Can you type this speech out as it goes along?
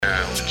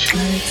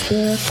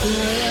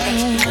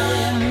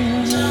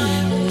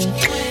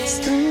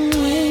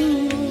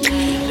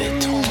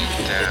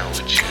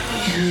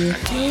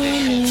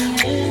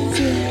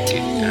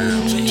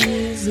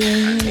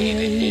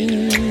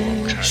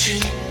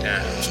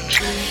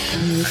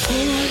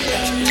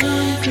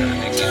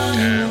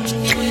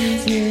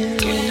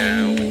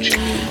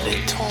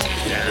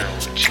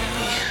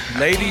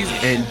Ladies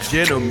and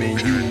gentlemen,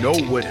 you know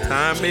what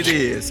time it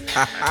is.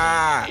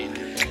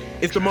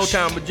 It's the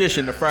Motown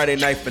Magician, the Friday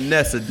Night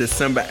Finesse,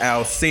 December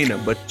Alcina,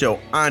 but your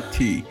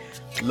auntie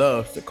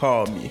loves to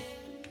call me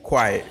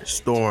Quiet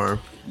Storm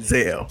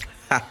Zell.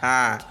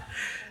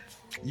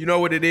 You know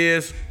what it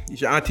is?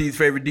 It's your auntie's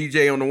favorite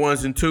DJ on the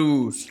ones and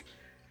twos.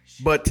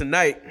 But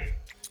tonight,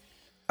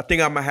 I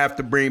think I'm going to have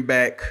to bring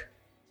back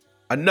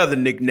another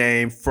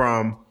nickname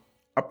from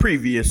a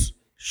previous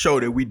show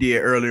that we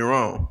did earlier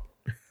on.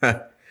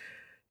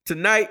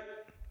 Tonight,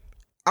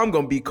 I'm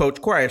going to be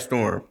Coach Quiet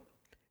Storm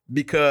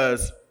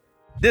because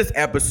this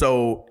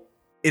episode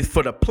is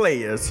for the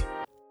players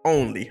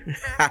only.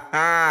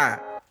 Now,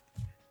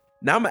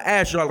 I'm going to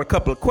ask y'all a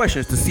couple of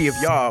questions to see if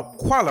y'all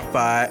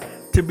qualified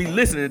to be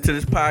listening to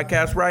this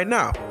podcast right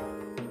now.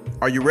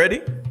 Are you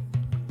ready?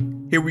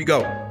 Here we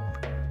go.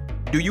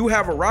 Do you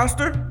have a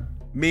roster?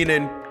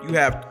 Meaning you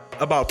have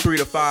about 3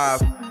 to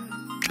 5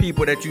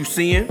 people that you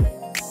seeing?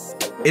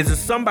 Is it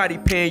somebody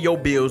paying your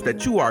bills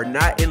that you are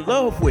not in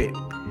love with?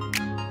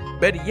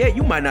 Better yet,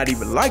 you might not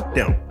even like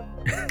them.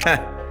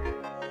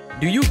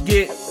 Do you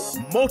get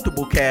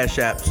multiple cash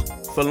apps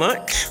for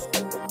lunch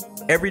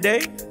every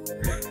day?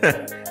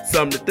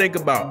 Something to think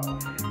about.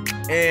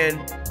 And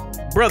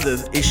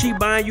brothers, is she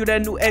buying you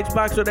that new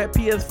Xbox or that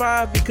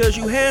PS5 because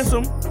you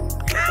handsome?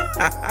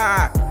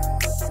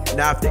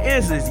 Now, if the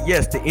answer is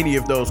yes to any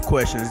of those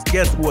questions,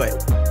 guess what?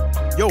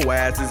 Your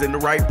ass is in the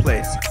right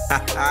place.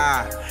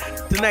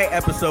 Tonight's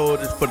episode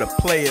is for the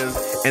players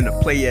and the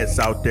playettes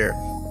out there.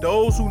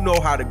 Those who know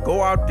how to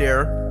go out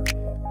there,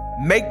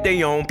 make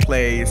their own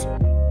plays,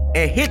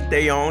 and hit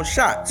their own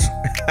shots.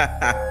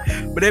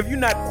 But if you're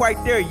not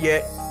quite there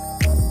yet,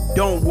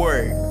 don't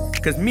worry.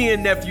 Because me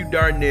and Nephew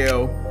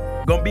Darnell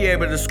gonna be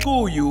able to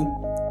school you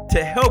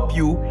to help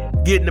you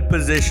get in a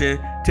position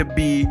to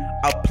be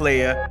a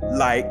player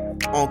like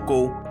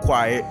Uncle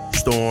Quiet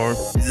Storm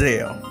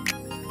Zell.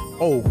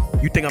 Oh,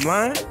 you think I'm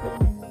lying?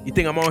 You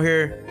think I'm on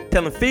here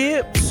telling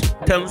fibs?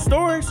 Telling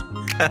stories?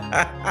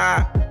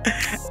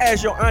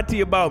 Ask your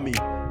auntie about me.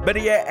 Better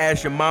yet,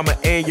 ask your mama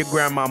and your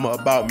grandmama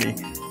about me.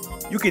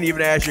 You can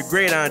even ask your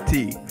great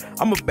auntie.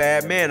 I'm a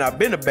bad man. I've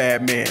been a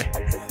bad man.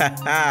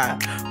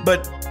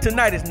 But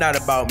tonight is not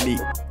about me.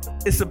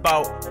 It's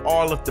about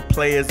all of the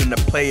players and the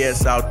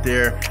playettes out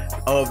there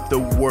of the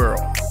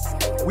world.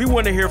 We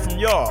want to hear from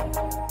y'all.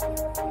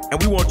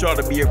 And we want y'all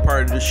to be a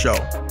part of the show.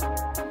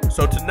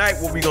 So tonight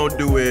what we're going to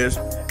do is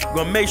we're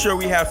going to make sure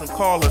we have some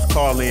callers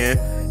call in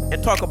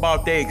and talk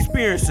about their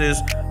experiences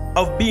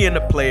of being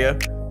a player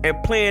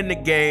and playing the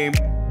game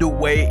the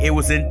way it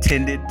was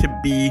intended to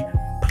be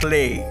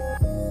played.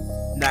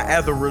 Now,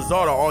 as a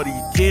result of all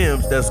these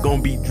gems that's going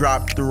to be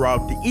dropped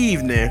throughout the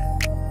evening,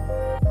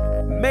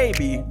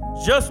 maybe,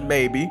 just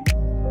maybe,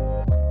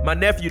 my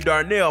nephew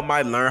Darnell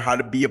might learn how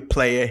to be a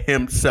player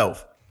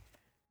himself.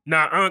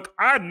 Now, Unc,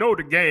 I know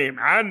the game.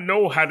 I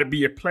know how to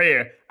be a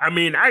player. I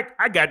mean,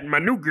 I got my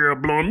new girl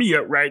blowing me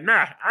up right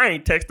now. I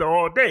ain't text her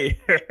all day.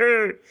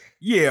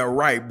 Yeah,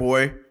 right,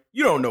 boy.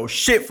 You don't know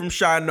shit from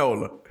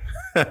Shinola.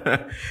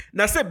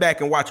 Now sit back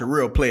and watch a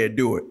real player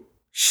do it.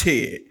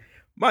 Shit.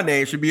 My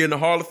name should be in the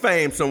Hall of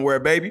Fame somewhere,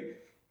 baby.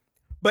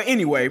 But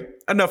anyway,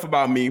 enough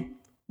about me.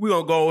 We're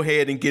going to go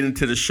ahead and get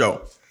into the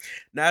show.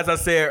 Now, as I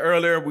said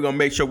earlier, we're going to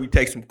make sure we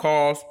take some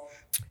calls,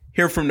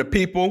 hear from the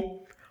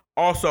people.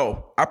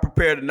 Also, I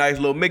prepared a nice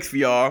little mix for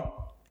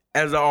y'all,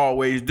 as I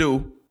always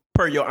do,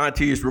 per your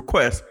auntie's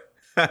request.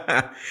 And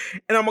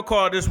I'm going to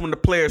call this one the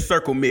Player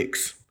Circle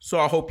Mix. So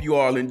I hope you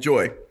all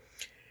enjoy.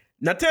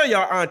 Now tell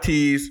y'all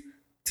aunties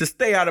to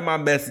stay out of my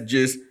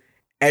messages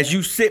as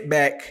you sit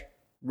back,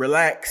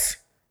 relax,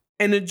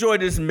 and enjoy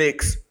this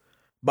mix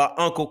by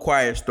Uncle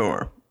Quiet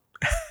Storm.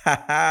 Hey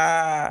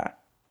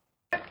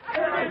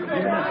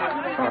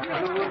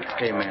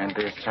man,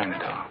 there's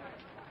Chinatown.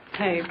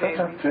 Hey,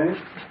 baby.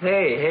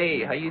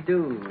 Hey, how you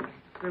do?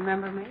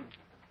 Remember me?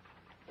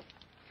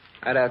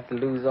 I'd have to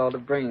lose all the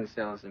brain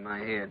cells in my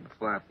head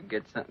before I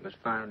forget something as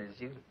fine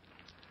as you.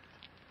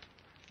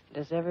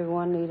 Does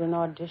everyone need an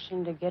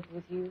audition to get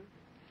with you?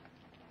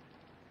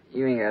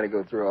 You ain't got to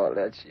go through all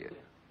that shit.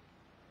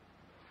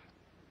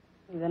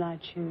 Then I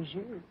choose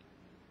you.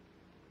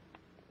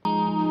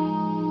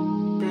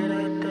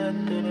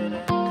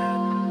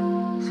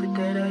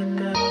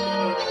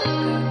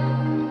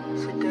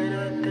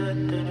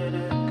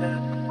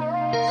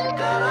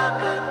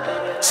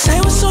 Say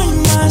what's on your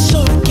mind so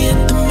I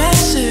get the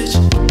message.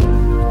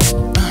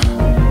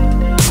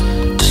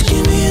 Just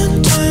give me a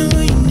time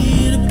when you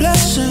need a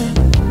blessing.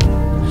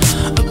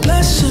 A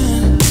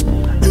blessing.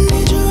 I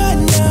need you right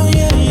now,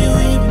 yeah, you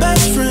and your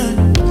best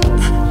friend.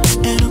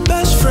 And a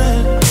best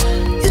friend.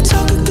 You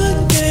talk a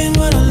good game,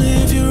 but I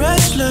leave you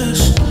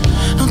restless.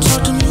 Don't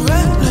talk to me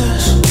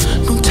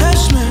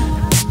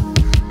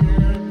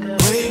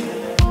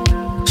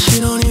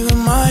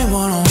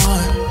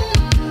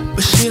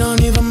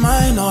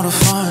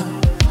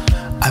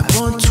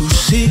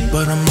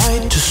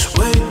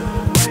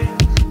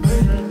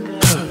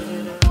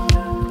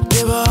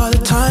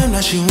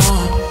that she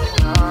want.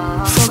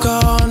 Fuck her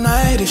all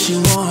night if she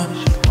want.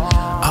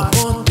 I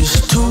want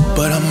this too,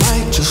 but I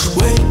might just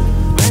wait.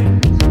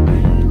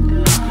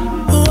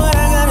 What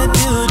I gotta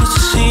do just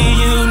to see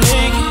you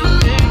naked?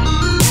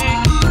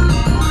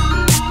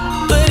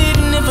 But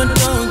even if I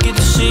don't get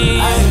to see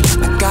you,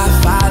 I got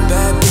 5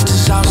 bad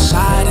bitches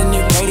outside and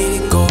they ready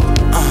to go.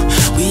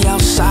 We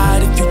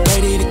outside if you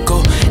ready to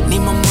go. Need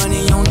my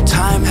money on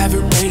time, have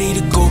it ready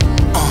to go.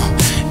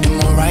 In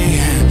my right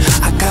hand,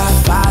 I got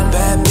 5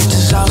 bad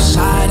bitches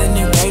outside and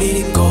they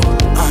ready to go.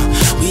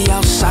 We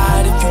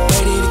outside if you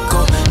ready to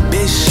go.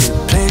 Big shit,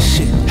 play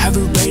shit, have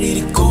it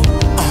ready to go.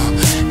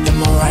 In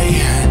my right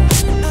hand.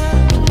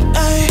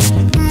 Ay,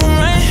 in my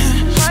right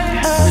hand.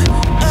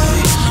 Ay,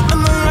 in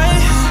my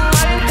right hand.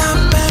 Got a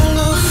bad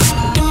little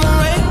fuck in my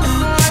right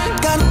hand.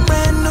 Got a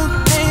brand new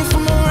thing for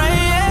my right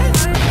hand.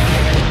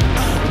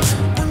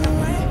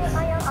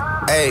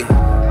 Hey.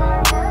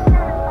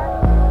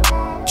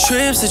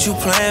 Trips that you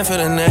plan for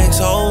the next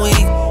whole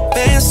week.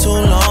 Bands too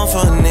long for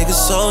a nigga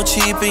so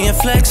cheap. And your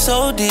flex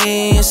OD,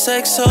 your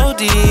sex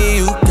OD.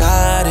 You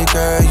got it,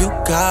 girl, you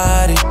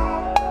got it.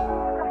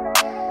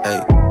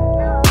 Hey.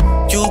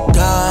 You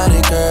got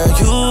it, girl,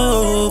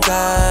 you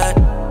got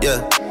it. Yeah.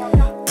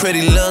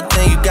 Pretty little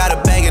thing, you got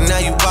a bag and now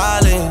you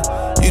wildin'.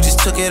 You just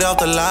took it off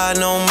the line,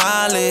 no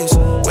mileage.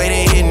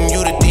 Waiting, hitting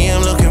you the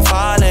DM looking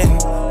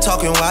violent.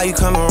 Talking while you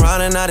come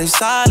around and now they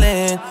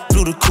silent.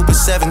 Blew the coupe at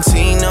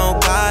 17, no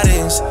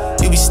guidance.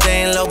 You be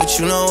staying low, but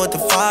you know what the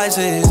price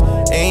is.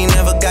 Ain't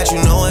never got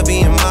you know it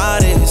being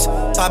modest.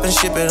 Poppin'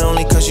 shit, but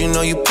only cause you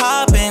know you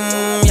poppin',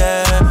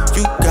 yeah.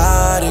 You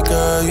got it,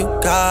 girl, you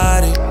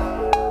got it.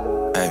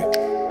 Hey.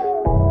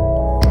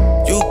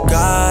 You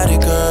got it,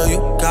 girl, you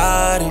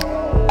got it.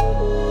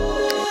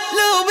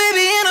 Little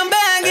baby in a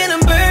bag and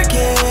I'm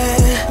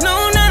Birkin.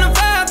 No 9 to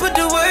 5, put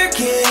the work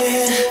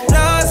in.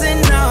 Laws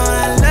and all,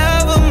 I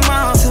love them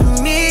all. To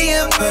me,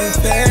 you're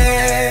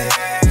perfect.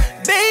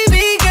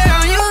 Baby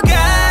girl, you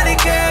got it,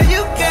 girl,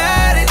 you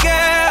got it,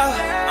 girl.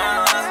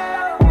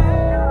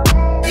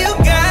 You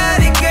got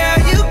it, girl,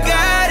 you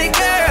got it,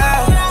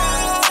 girl.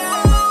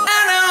 I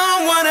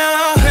don't wanna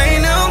play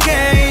no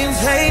games,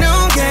 play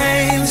no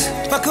games.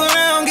 Fuck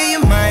around, get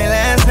you my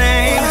last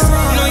name.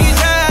 You know you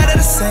tired of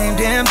the same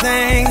damn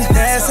thing.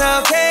 That's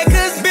okay,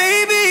 cause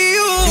baby,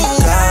 you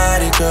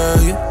got it,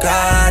 girl, you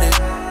got it.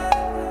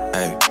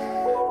 Hey.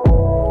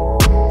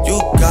 You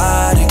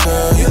got it,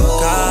 girl, you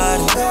got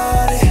it.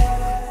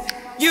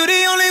 You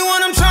the only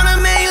one I'm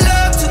tryna make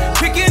love to,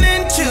 picking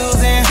and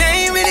choosing.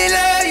 They ain't really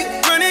love you,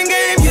 running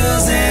game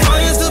using. All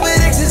your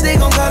stupid exes, they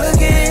gon' call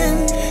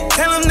again.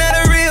 Tell them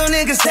that a real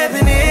nigga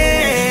stepping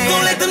in.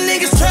 Don't let them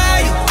niggas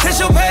try you, test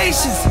your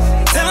patience.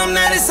 Tell them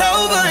that it's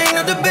over, ain't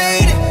no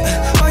debating.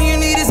 All you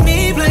need is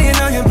me playing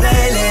on your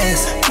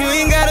playlist. You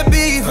ain't gotta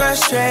be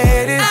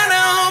frustrated. I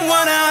don't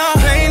wanna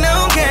play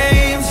no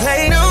games,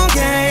 play no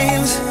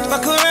games.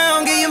 Fuck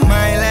around, get you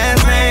my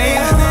last name.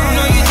 You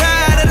know you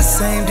tired of the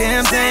same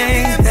damn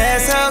thing.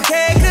 That's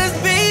okay, cause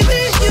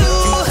baby, you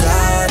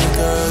got it,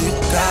 girl, you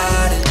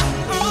got it.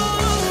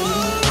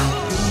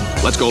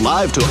 Let's go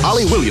live to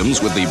Ollie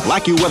Williams with the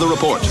Black U Weather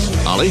Report.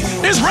 Ollie?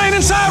 It's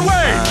raining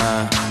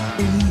sideways.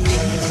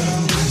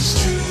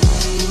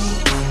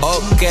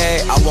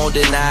 Okay, I won't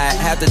deny it.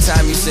 Half the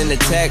time you send a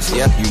text,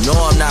 yep, you know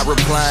I'm not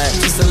replying.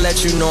 Just to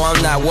let you know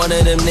I'm not one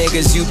of them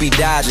niggas you be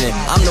dodging.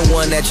 I'm the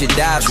one that you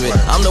dodge with.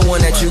 I'm the one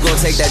that you gon'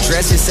 take that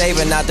dress you're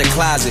saving out the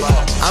closet.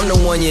 I'm the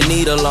one you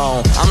need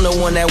alone. I'm the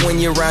one that when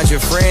you're around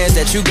your friends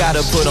that you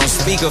gotta put on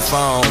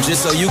speakerphone.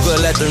 Just so you could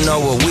let them know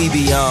what we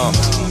be on.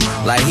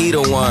 Like he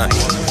the one.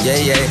 Yeah,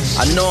 yeah.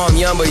 I know I'm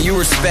young, but you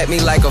respect me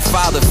like a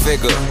father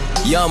figure.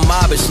 Young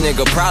mobbish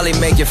nigga, probably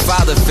make your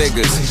father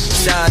figures.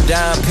 Sean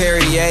Don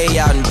Perrier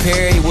out in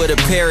Perry with a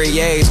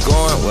Perrier's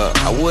going. Well,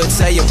 I would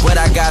tell you, but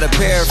I gotta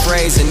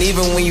paraphrase. And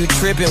even when you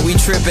trippin', we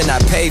trippin', I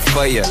pay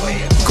for you.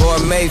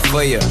 Gourmet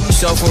for you,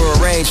 chauffeur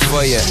arrange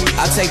for you.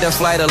 I take the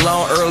flight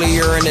alone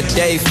earlier in the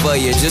day for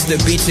you. Just to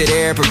beat you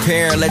there,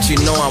 prepare and let you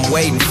know I'm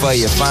waiting for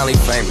you. Finally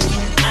famous.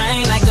 I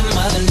ain't like them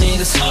other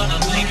niggas.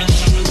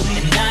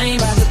 And I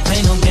ain't about to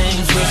play no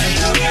games with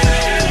you.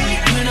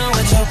 You know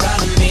what your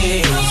problem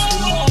is.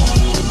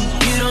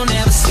 You don't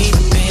ever see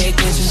the big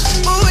picture.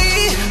 Ooh,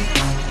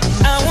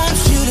 I want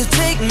you to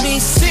take me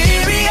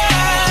serious.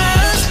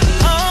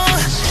 Oh,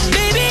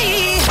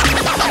 baby,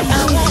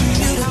 I want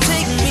you to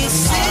take me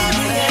serious.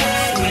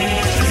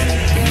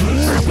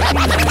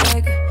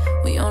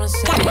 We on the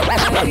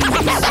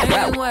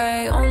same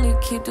way. Only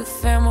keep the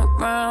fam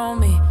around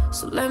me.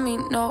 So let me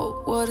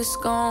know what it's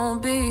gonna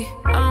be.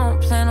 I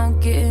don't plan on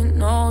getting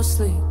no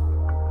sleep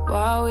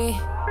while we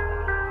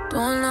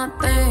doing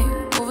nothing,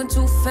 moving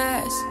too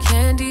fast.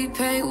 Candy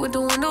paint with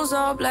the windows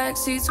all black,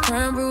 seats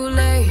creme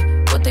brulee.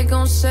 What they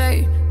gon'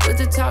 say? With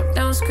the top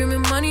down,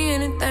 screaming money,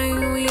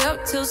 anything. We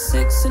up till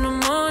 6 in the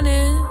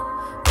morning.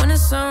 When the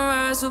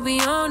sunrise, we'll be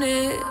on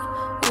it.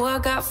 Ooh, I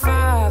got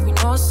 5, you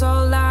know it's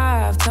all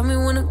live. Tell me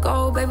when to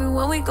go, baby,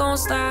 when we gon'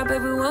 slide.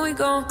 Baby, when we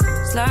gon'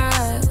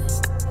 slide.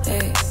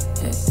 Hey,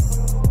 hey.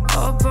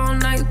 Up all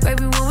night,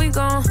 baby, when we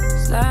gon'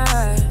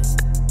 slide.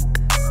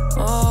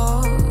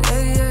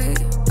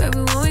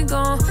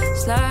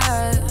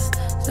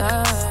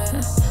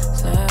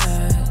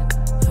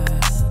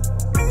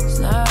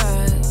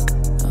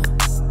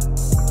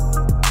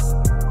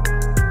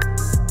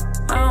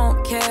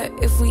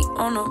 we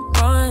on a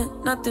run.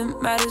 Nothing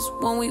matters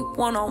when we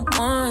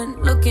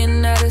one-on-one.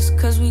 Looking at us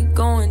cause we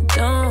going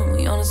dumb.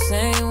 We on the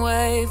same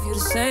wave, you the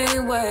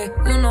same way.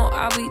 You know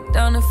I'll be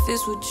down if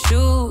it's with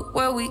you.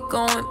 Where we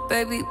going,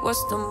 baby,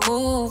 what's the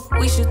move?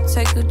 We should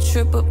take a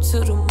trip up to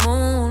the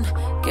moon.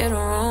 Get a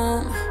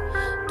room,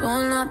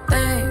 doing our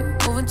thing,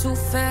 moving too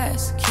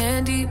fast.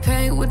 Candy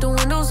paint with the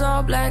windows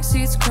all black,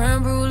 seats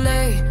creme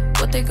brulee.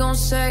 What they gon'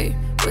 say?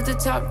 With the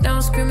top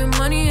down, screaming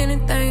money,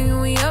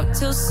 anything. We up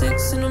till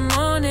 6 in the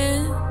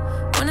morning.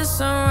 When the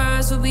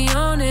sunrise, we'll be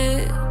on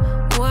it.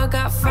 Oh, I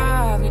got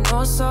 5, you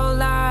know it's so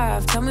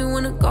live. Tell me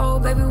when to go,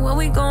 baby, when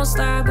we gon'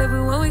 slide. Baby,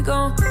 when we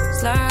gon'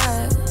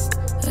 slide.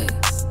 Hey,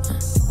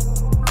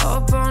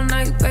 up all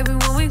night, baby,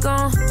 when we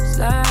gon'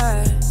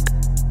 slide.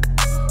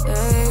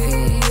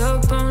 Hey,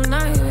 up all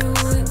night, baby,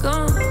 when we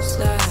gon'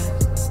 slide.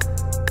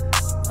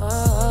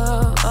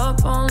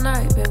 Up all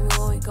night, baby,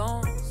 when we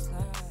gon'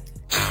 slide.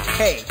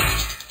 Hey,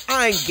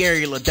 I'm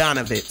Gary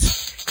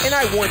Ladonovitz, and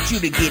I want you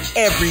to get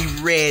every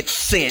red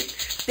cent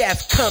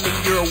that's coming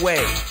your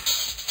way.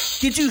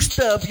 Did you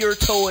stub your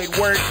toe at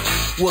work?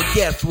 Well,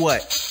 guess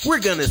what? We're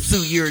gonna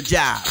sue your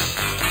job.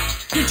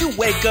 Did you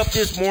wake up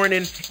this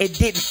morning and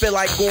didn't feel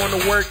like going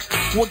to work?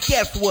 Well,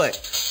 guess what?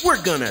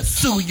 We're gonna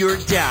sue your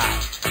job.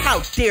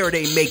 How dare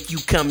they make you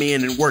come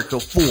in and work a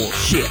full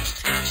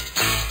shift?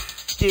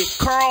 Did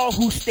Carl,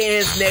 who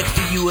stands next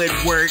to you at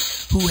work,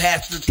 who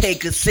has to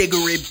take a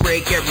cigarette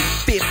break every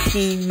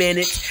 15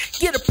 minutes,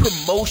 get a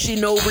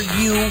promotion over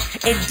you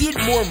and get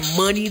more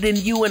money than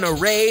you in a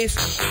raise?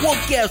 Well,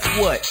 guess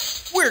what?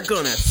 We're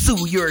gonna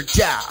sue your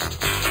job.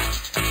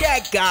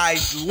 That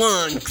guy's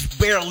lungs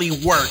barely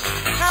work.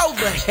 How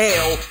the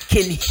hell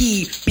can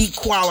he be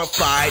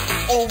qualified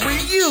over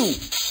you?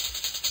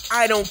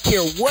 I don't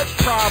care what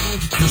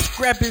problems,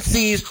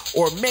 discrepancies,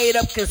 or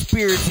made-up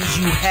conspiracies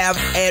you have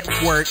at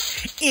work.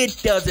 It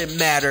doesn't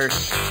matter.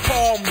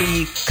 Call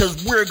me,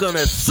 because we're going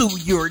to sue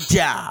your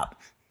job.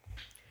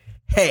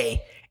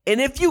 Hey,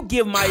 and if you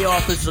give my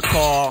office a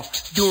call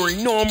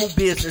during normal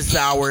business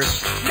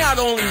hours, not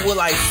only will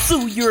I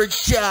sue your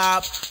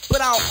job, but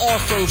I'll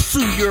also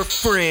sue your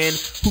friend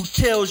who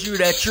tells you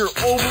that you're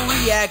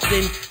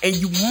overreacting and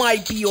you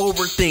might be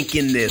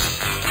overthinking this.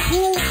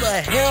 Who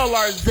the hell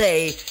are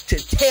they to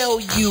tell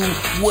you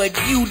what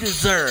you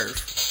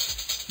deserve?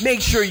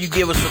 Make sure you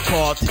give us a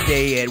call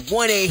today at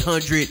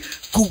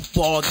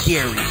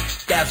 1-800-GOOFBALL-GARY.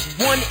 That's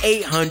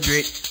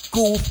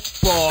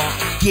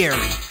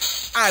 1-800-GOOFBALL-GARY.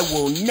 I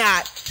will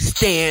not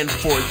stand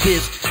for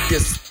this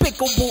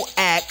despicable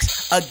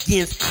acts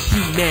against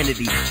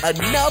humanity.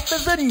 Enough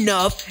is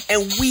enough,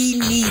 and we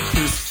need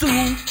to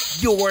sue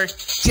your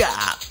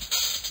job.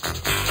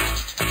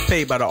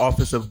 Paid by the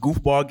Office of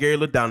Goofball Gary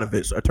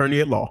Ladonovitz, attorney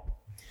at law.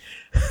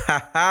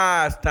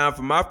 It's time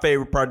for my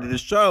favorite part of the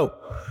show.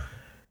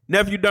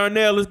 Nephew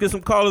Darnell, let's get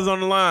some callers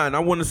on the line. I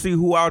want to see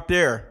who out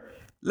there.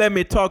 Let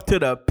me talk to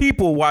the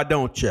people, why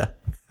don't you?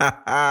 All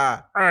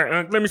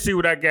right, let me see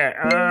what I got.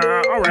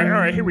 All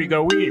right, here we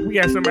go. We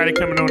got somebody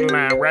coming on the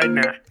line right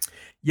now.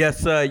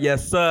 Yes,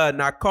 sir.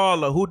 Now,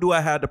 caller, who do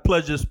I have the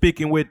pleasure of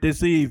speaking with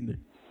this evening?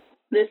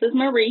 This is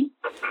Marie.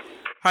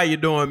 How you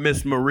doing,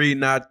 Miss Marie?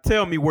 Now,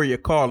 tell me where you're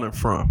calling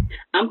from.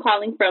 I'm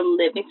calling from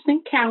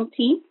Livingston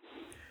County.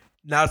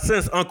 Now,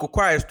 since Uncle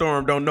Quiet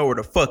Storm don't know where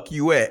the fuck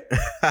you at,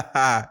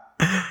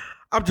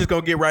 I'm just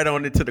going to get right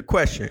on into the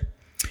question.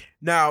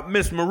 Now,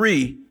 Miss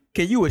Marie,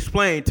 can you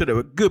explain to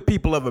the good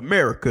people of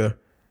America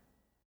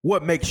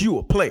what makes you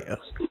a player?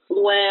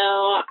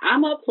 Well,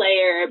 I'm a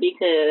player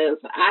because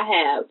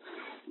I have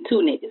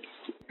two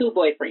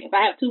boyfriends.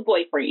 I have two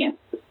boyfriends.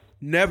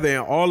 Never in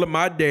all of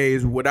my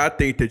days would I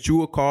think that you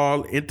would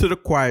call into the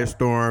Quiet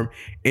Storm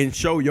and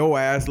show your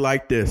ass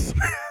like this.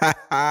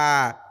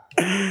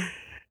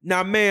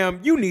 Now,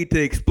 ma'am, you need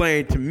to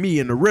explain to me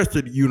and the rest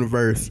of the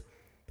universe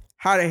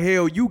how the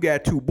hell you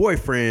got two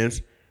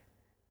boyfriends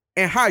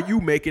and how you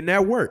making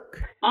that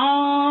work.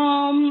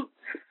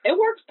 It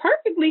works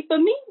perfectly for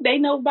me. They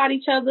know about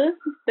each other.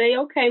 They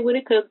okay with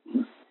it because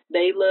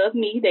they love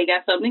me. They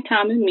got something in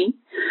common with me.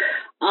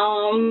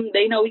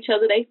 They know each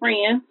other. They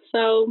friends.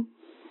 So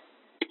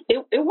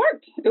it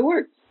works. It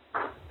works.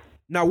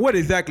 Now, what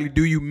exactly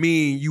do you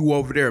mean you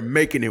over there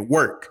making it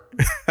work?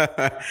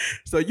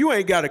 So you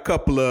ain't got a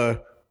couple of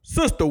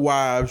sister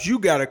wives. You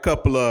got a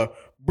couple of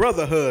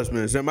brother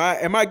husbands. Am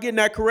I getting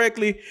that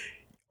correctly?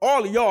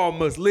 All of y'all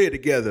must live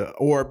together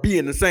or be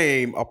in the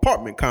same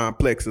apartment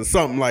complex or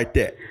something like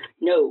that.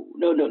 No.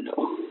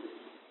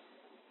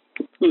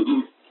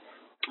 I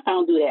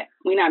don't do that.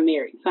 We're not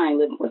married, so I ain't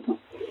living with them.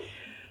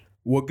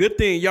 Well, good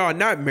thing y'all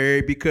not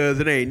married because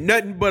it ain't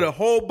nothing but a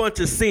whole bunch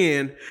of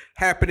sin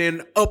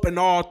happening up and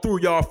all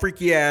through y'all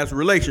freaky ass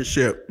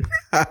relationship.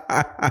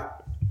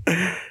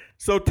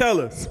 So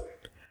tell us,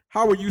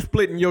 how are you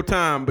splitting your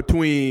time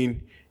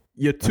between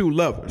your two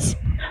lovers?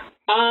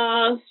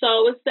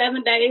 So it's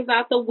 7 days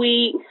out the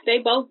week. They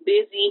both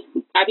busy.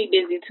 I be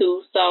busy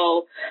too.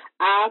 So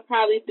I'll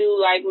probably do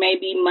like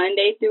maybe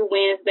Monday through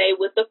Wednesday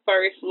with the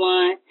first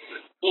one,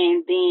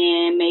 and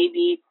then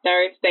maybe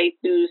Thursday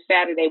through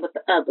Saturday with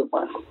the other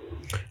one.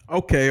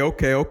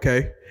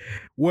 Okay.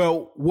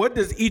 Well, what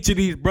does each of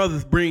these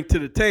brothers bring to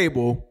the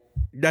table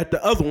that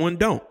the other one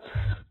don't?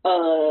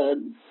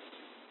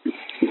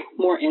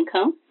 More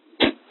income.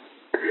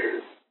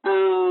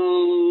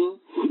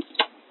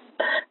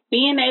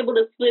 Being able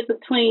to split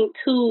between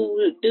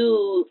two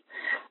dudes,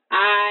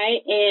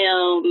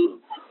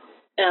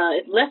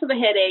 it's less of a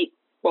headache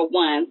for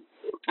one.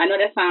 I know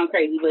that sounds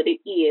crazy, but it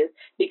is,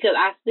 because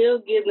I still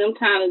give them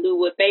time to do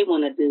what they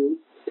want to do.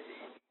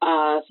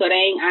 So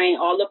I ain't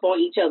all up on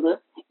each other.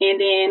 And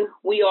then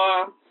we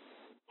all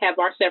have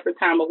our separate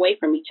time away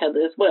from each other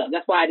as well.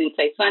 That's why I didn't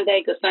say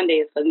Sunday, because Sunday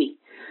is for me.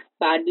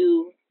 So I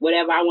do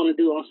whatever I want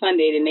to do on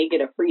Sunday, then they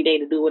get a free day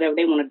to do whatever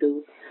they want to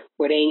do,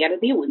 where they ain't got to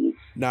deal with me.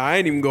 Nah, I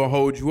ain't even going to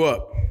hold you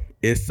up.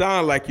 It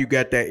sounds like you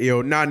got that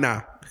ill.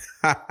 Nah.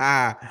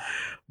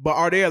 But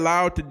are they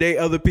allowed to date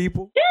other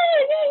people? Yeah,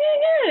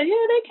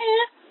 they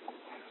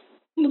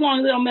can. As long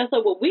as they don't mess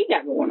up what we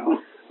got going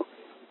on.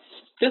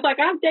 Just like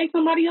I date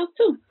somebody else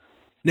too.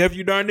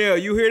 Nephew Darnell,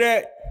 you hear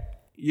that?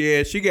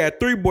 Yeah, she got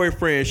 3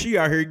 boyfriends. She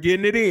out here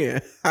getting it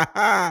in.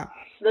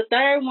 The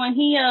third one,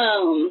 he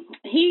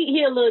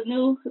a little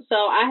new, so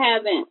I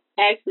haven't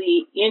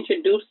actually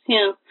introduced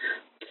him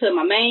to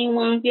my main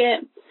ones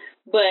yet.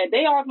 But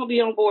they all gonna be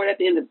on board at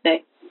the end of the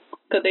day,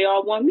 because they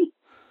all want me.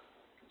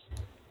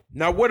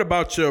 Now, what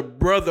about your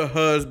brother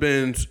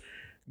husband's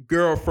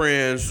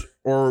girlfriends,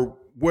 or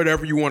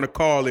whatever you want to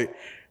call it?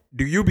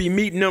 Do you be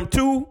meeting them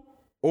too,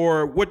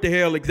 or what the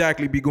hell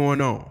exactly be going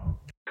on?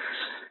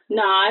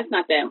 No, it's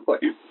not that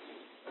important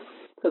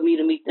for me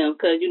to meet them,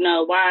 because you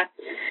know why?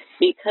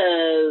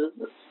 Because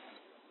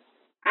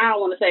I don't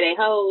want to say they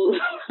hoes,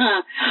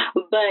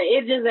 but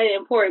it just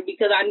ain't important,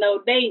 because I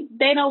know they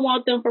don't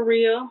want them for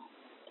real,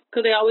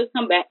 because they always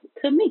come back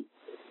to me.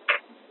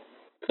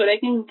 So they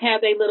can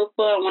have their little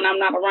fun when I'm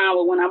not around,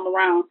 but when I'm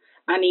around,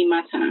 I need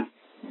my time.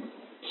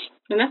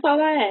 And that's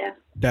all I have.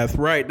 That's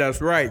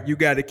right. You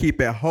got to keep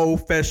it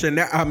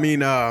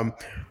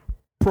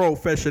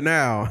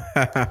professional.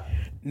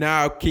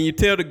 Now, can you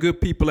tell the good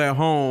people at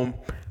home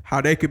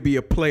how they could be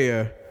a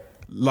player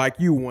like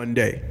you one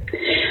day?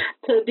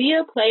 To be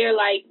a player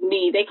like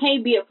me, they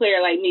can't be a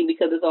player like me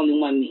because there's only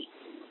one me.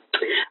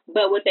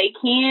 But what they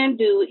can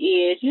do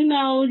is,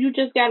 you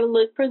just got to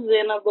look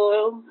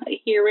presentable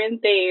here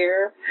and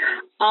there.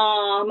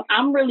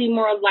 I'm really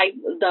more like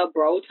the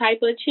bro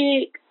type of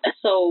chick.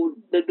 So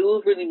the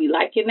dudes really be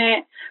liking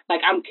that.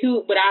 Like, I'm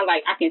cute, but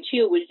I can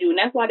chill with you. And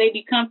that's why they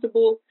be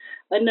comfortable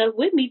enough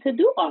with me to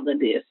do all of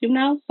this,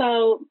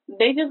 So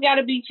they just got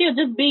to be chill.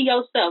 Just be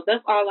yourself.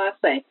 That's all I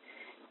say.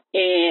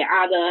 And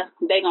either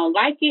they going to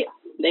like it,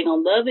 they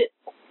going to love it,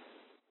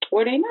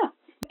 or they not.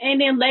 And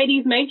then,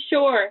 ladies, make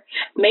sure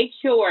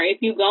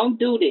if you gonna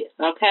do this,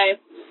 okay,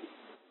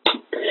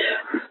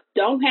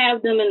 don't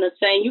have them in the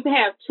same. You can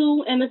have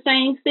 2 in the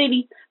same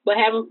city, but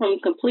have them from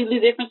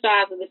completely different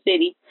sides of the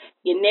city.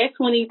 Your next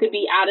one needs to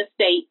be out of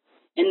state,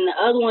 and the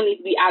other one needs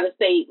to be out of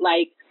state,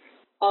 like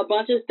a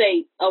bunch of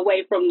states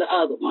away from the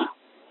other one.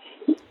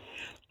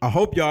 I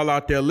hope y'all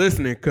out there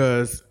listening,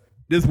 because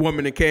this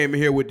woman that came in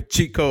here with the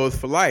cheat codes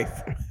for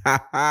life.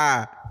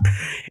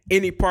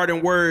 Any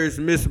parting words,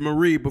 Miss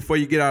Marie, before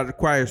you get out of the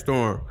quiet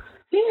storm?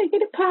 Yeah,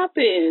 get it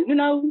popping.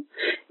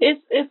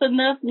 It's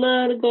enough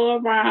love to go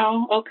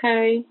around,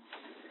 okay?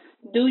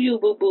 Do you,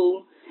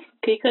 boo-boo?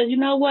 Because you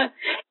know what?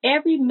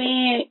 Every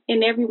man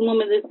and every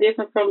woman is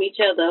different from each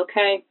other,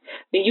 okay?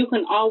 And you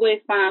can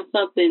always find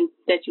something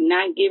that you're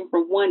not getting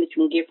from one that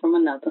you can get from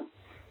another.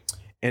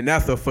 And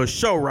that's a for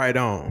sure right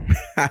on.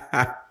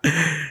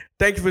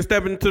 Thank you for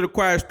stepping into the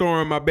quiet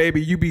storm, my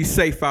baby. You be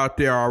safe out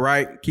there, all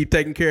right? Keep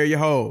taking care of your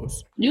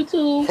hoes. You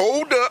too.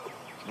 Hold up.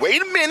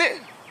 Wait a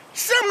minute.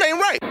 Something ain't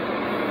right.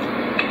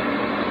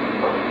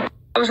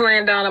 I was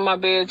laying down in my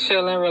bed,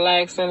 chilling,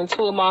 relaxing, and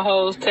 2 of my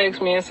hoes text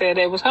me and said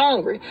they was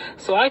hungry.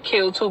 So I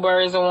killed 2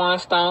 birds in one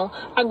stone.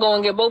 I go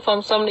and get both of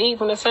them something to eat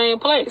from the same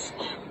place.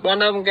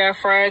 One of them got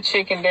fried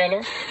chicken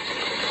dinner.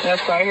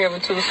 That's right here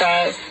with 2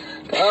 sides.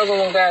 The other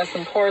one got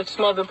some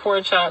smothered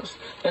pork chops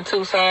and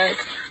 2 sides.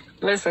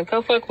 Listen,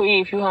 come fuck with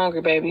E if you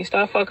hungry, baby.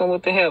 Stop fucking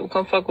with the help.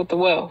 Come fuck with the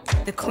well.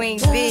 The Queen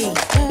Bee.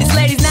 This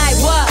ladies' night,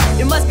 what?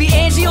 It must be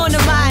Angie on the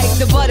mic.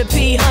 The butter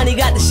pea, honey,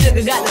 got the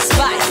sugar, got the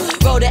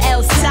spice. Roll the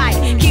L's tight.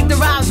 Keep the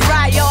rhymes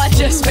right, yo. I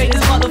just made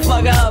this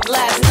motherfucker up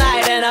last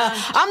night. And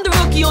I'm the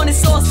rookie on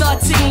this all-star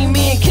team.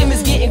 Me and Kim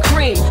is getting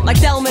cream. Like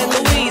Thelma and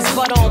Louise,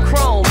 but on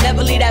chrome.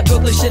 Never leave that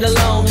Brooklyn shit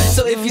alone.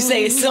 So if you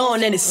say it's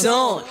on, then it's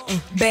on.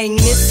 Bang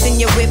this in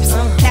your whips.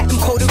 Captain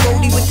Coda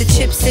Roadie with the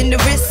chips in the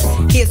wrist.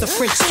 Here's a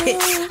French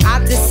kiss. I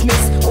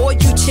dismiss all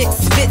you chicks.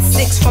 Spit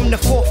 6 from the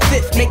 4th,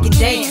 5th. Make it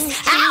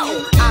dance.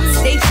 Ow! I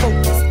stay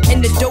focused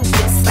and the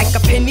dopest. Like a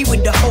penny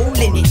with a hole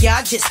in it.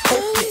 Y'all just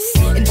hopeless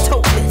and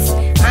topless.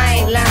 I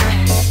ain't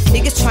lying.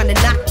 Niggas tryna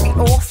knock me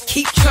off.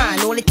 Keep trying.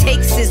 All it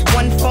takes is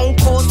one phone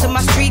call to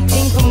my street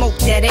team. Promote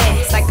that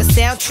ass like a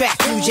soundtrack.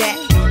 New Jack.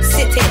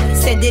 Sit here.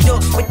 Send it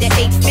off with the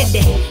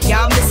 850.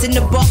 Y'all missing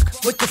the buck.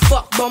 What the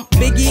fuck? Bump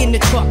Biggie in the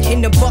truck.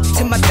 In the buck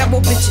to my double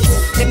bitches.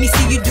 Let me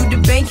see you do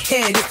the bank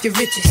head if you're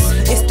richest.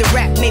 It's the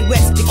rap made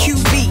West, the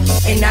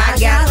QB. And I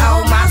got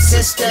all my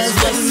sisters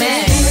with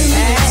me.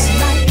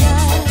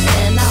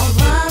 And our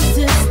rhymes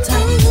this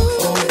time.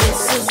 Oh,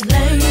 this is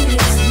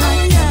ladies'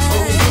 night.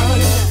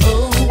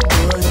 Oh,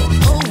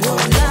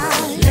 what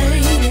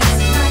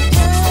ladies' night.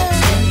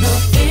 And the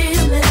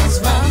feelings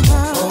right.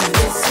 Oh,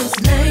 this is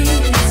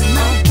ladies'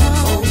 night.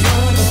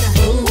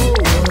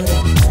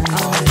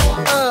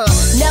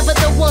 Never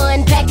the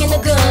one packing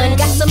the gun.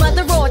 Got some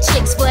other raw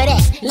chicks for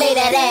that. Lay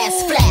that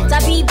ass flat.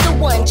 I be the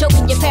one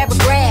choking your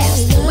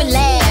paragraphs with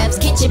laughs.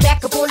 Get you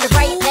back up on the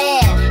right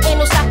path. Ain't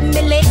no stopping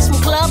me, ladies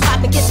from club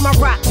hopping. Gets my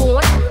rock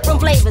on. From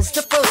flavors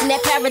to frozen,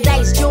 that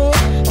paradise joint.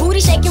 Booty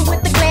shaking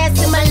with the glass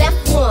in my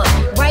left one.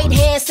 Right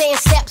hand saying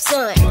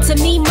stepson. To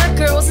me, my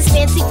girls is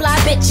fancy fly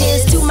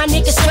bitches. To my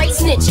niggas straight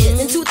snitches.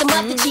 And to the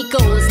mother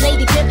chicos.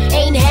 Lady pimp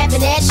ain't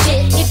having that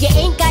shit. If you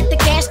ain't got the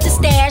cash to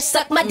stash,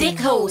 suck my dick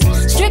hoes.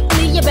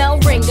 Strictly your bell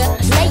ringer.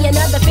 Lay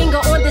another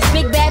finger on this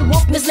big bad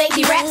wolf, Miss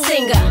Lady Rap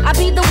Singer. I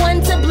be the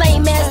one to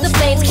blame as the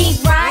flames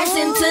keep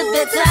rising to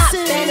the top.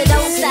 And it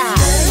don't stop.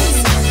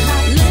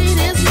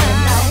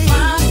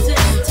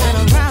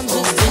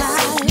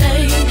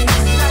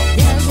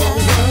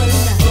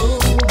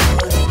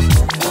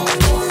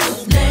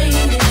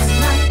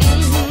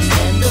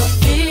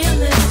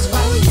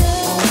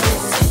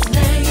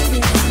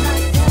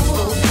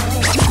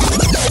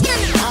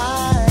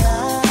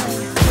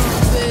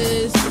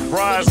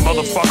 Surprise,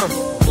 motherfucker.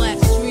 Black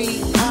Street.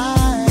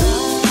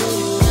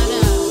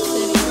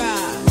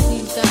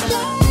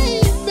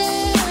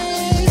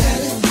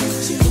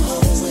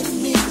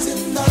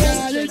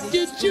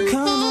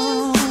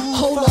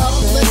 Hold up,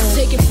 let's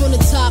take it from the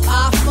top.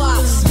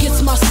 I-Fox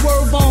gets my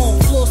swerve on,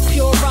 floors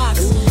pure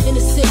rocks. In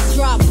the 6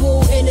 drop,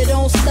 bull, and it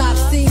don't stop.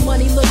 See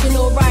money looking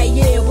alright,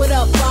 yeah. What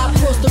up? I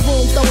cross the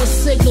room throwing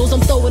signals,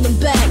 I'm throwing them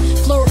back.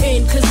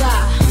 Flirting, cause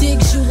I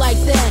digs you like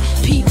that.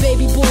 Pete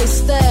baby boy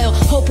style,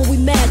 hoping we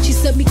match. He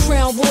sent me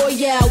Crown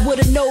Royale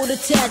with a note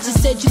attached. He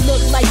said you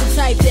look like the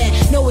type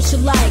that know what you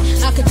like.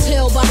 I could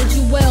tell by the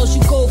jewels,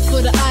 you go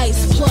for the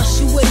ice. Plus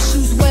you wear the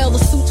shoes well, the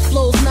suit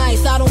flows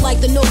nice. I don't like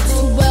the notes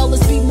too well,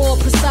 let's be more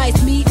precise.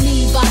 Meet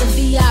me by the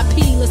VIP,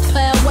 let's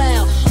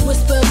powwow.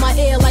 Whisper in my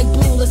ear like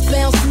boo, let's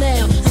bounce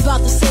now. I'm about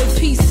to say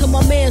peace to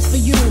my mans for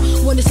you.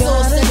 When it's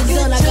all said and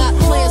done, I got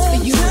plans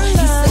for you. He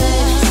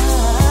said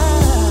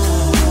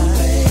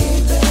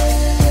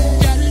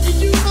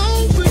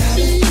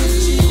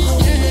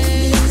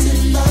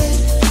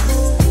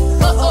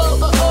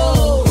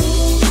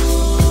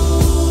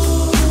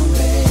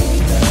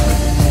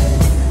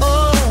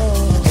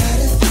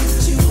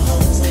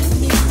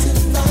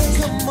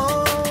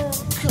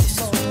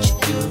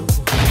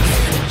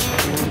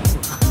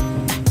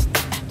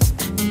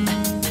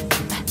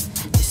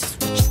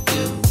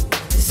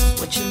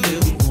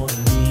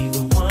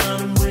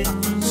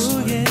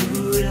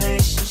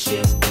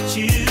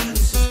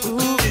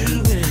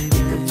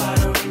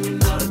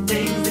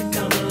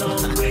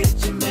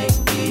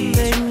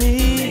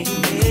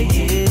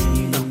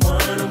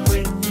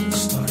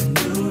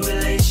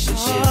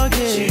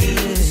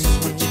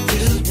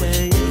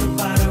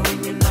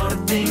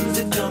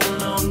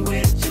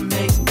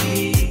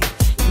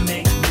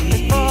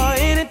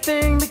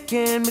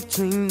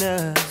between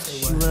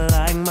us, you were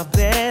like my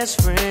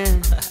best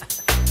friend.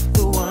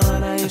 The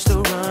one I used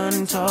to run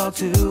and talk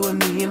to when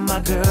me and my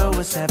girl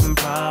was having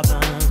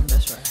problems.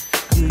 That's right.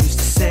 You used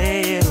to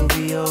say it'll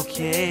be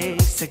okay,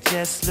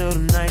 suggest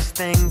little nice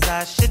things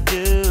I should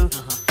do.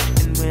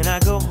 And when I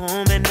go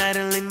home at night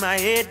and lay my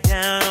head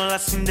down, all I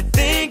seem to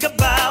think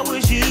about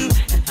was you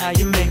and how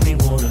you make me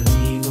wanna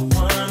leave the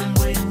one I'm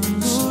with.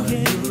 Start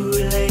a new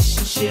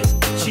relationship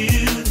with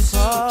you. This is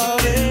what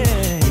you do.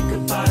 Think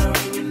about her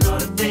and all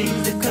the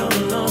things that come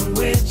along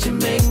with you.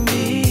 Make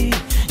me,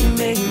 you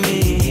make me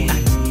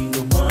leave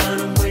the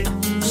one I'm with.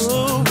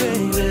 Start a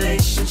new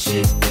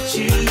relationship with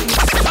you.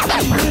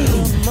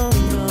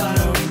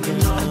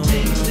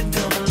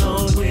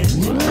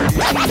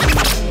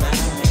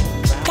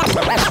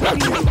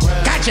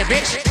 Gotcha,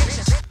 bitch.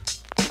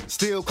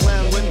 Still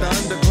clown with the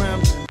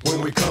underground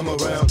when we come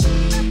around.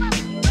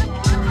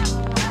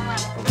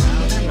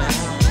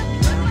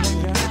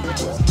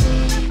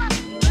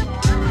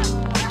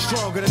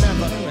 Stronger than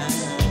ever.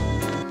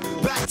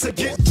 Back to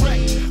get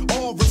wrecked.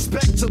 All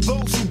respect to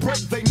those who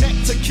break their neck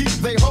to keep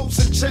their hopes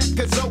in check.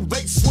 Cause though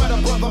they sweat a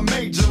brother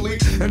majorly.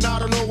 And I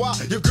don't know why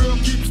your girl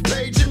keeps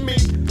paging me.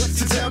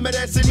 She tell me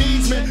that she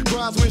needs me.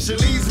 Cries when she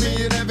leaves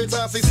me. And every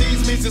time she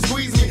sees me, she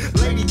squeeze me.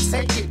 Lady,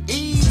 take it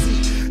easy.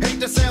 Hate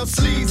to sound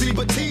sleazy,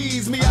 but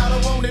tease me. I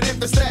don't want it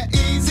if it's that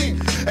easy.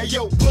 Hey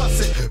yo,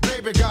 bust it.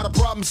 Baby got a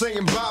problem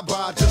saying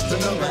bye-bye. Just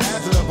another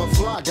hazard of a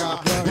fly guy.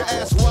 Your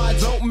ass wide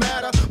don't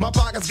matter. My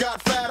pockets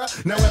got fatter.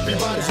 Now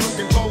everybody's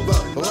looking for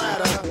the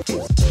ladder.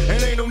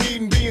 And ain't no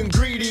need in being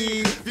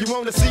greedy. If you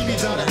wanna see me,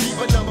 try to keep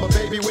a number,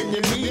 baby, when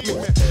you need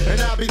me. And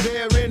I'll be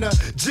there in a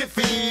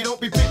jiffy. Don't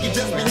be picky,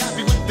 just be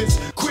happy with this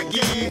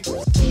quickie.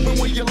 But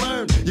when you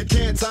learn, you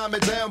can't time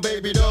it down,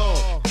 baby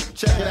doll.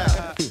 Check it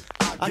out.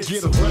 I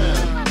get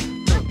around.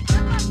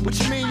 What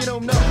you mean you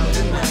don't know?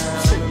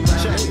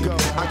 Check it go.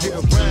 I get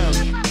around.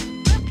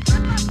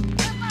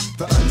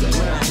 The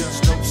underground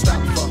just don't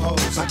stop for hoes.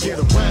 get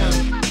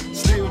around.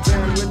 Still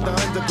down with the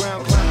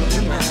underground clown.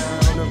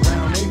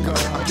 Around they go.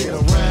 I get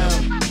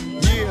around.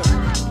 Yeah.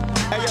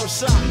 Hey yo,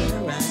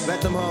 Shock.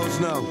 Let them hoes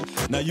know.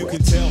 Now you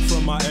can tell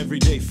from my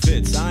everyday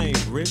fits, I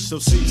ain't rich, so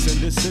cease and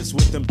desist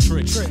with them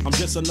tricks. I'm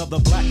just another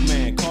black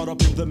man caught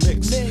up in the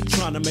mix,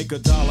 trying to make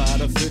 $1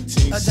 out of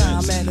 15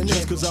 cents.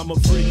 Just cause I'm a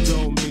freak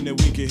don't mean that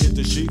we can hit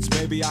the sheets.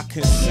 Baby, I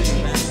can see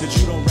that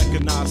you don't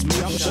recognize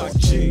me. I'm Shock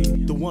G,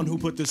 the one who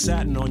put the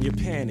satin on your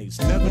panties.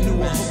 Never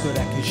knew a hooker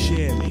that could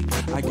share me.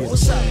 I get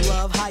What's up,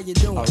 love? How you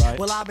doing? Right.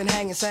 Well, I've been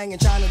hanging, singing,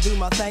 trying to do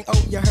my thing.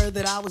 Oh, you heard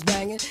that I was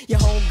banging your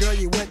homegirl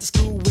you went to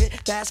school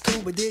with. That's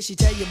cool, but did she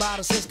tell you about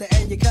her sister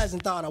and your cousin?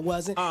 Thought I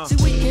wasn't. See,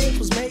 weekends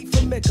was made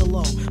for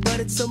Michelob, but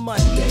it's a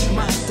Monday,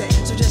 my day.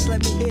 So just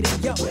let me hit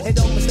it, yo. And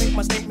don't mistake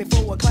my statement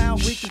for a clown.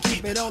 We can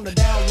keep it on the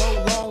down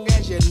low, long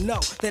as you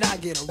know that I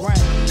get around.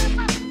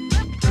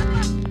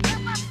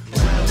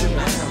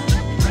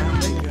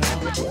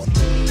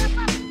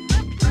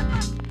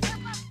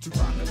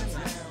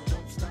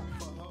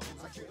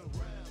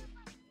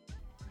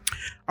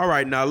 All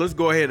right, now let's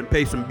go ahead and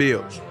pay some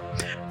bills.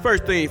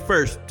 First thing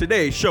first,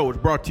 today's show is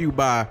brought to you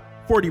by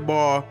 40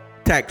 Ball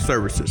Tax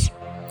Services.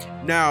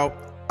 Now,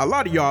 a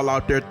lot of y'all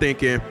out there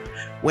thinking,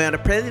 well, the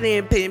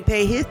president didn't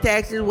pay his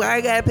taxes, well,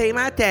 I gotta pay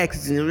my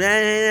taxes. He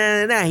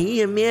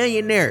a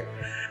millionaire.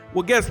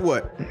 Well, guess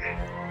what?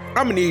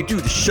 I'm gonna need you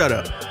to shut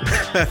up.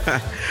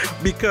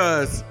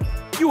 Because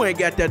you ain't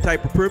got that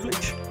type of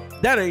privilege.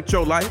 That ain't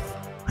your life.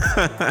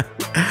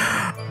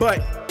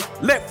 But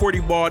let 40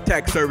 Ball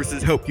Tax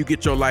Services help you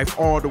get your life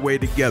all the way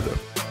together.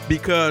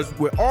 Because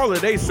with all of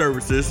their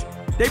services,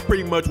 they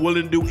pretty much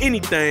willing to do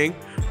anything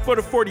for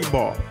the 40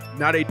 ball.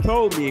 Now, they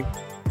told me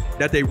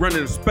that they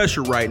running a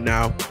special right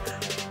now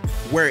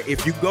where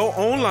if you go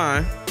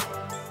online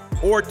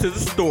or to the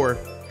store,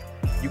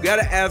 you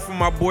gotta ask for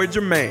my boy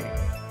Jermaine.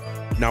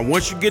 Now,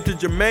 once you get to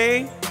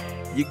Jermaine,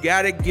 you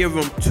gotta give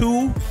him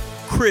 2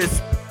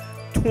 crisp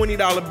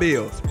 $20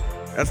 bills.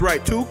 That's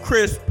right, 2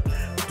 crisp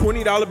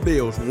 $20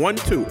 bills, 1,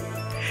 2.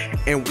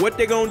 And what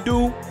they gonna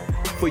do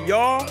for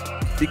y'all,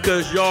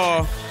 because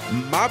y'all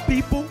my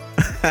people,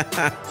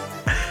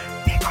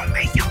 they gonna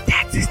make your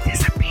taxes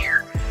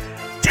disappear,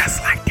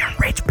 just like them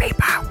rich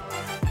people.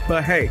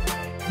 But hey,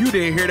 you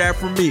didn't hear that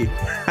from me.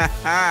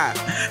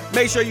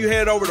 Make sure you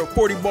head over to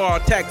 40 Ball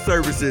Tax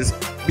Services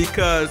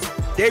because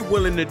they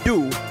willing to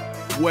do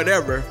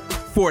whatever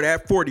for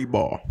that 40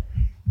 ball.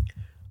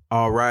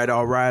 All right.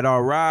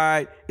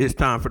 It's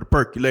time for the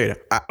percolator.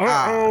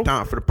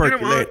 Time for the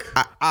percolator.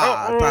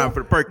 Time for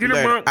the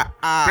percolator.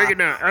 Break it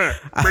down.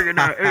 Break it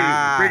down.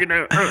 Break it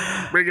down.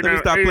 Break it down. Let me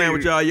stop playing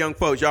with y'all young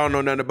folks. Y'all know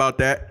nothing about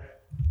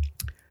that.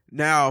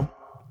 Now,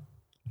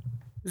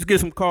 let's get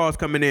some calls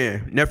coming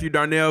in. Nephew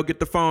Darnell, get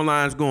the phone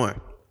lines going.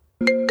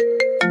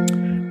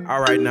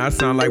 All right, now it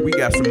sounds like we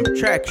got some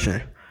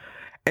traction.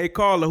 Hey,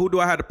 caller, who do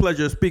I have the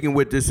pleasure of speaking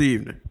with this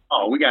evening?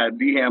 Oh, we got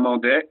D-Ham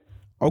on deck.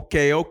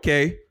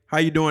 Okay. How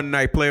you doing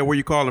tonight, player? Where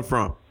you calling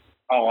from?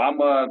 Oh, I'm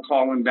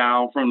calling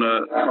down from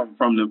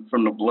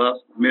the Bluff,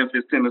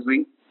 Memphis,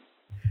 Tennessee.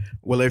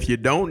 Well, if you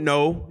don't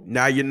know,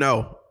 now you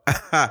know.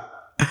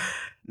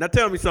 Now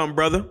tell me something,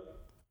 brother.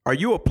 Are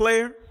you a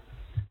player?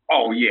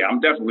 Oh yeah,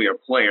 I'm definitely a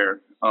player.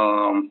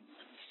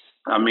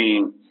 I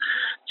mean,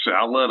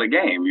 I love the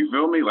game. You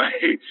feel me?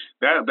 Like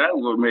that's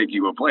what make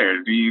you a player.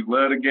 Do you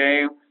love the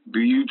game? Do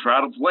you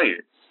try to play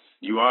it?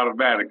 You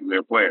automatically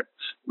a player.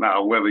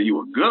 Now, whether you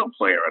a good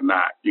player or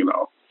not,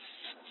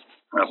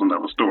 that's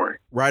another story.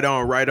 Right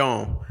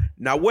on.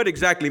 Now, what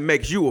exactly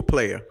makes you a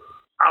player?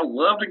 I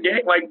love the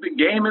game, like the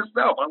game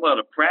itself. I love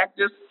to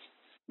practice,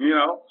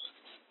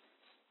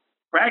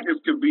 Practice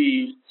could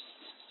be,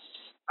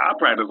 I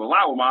practice a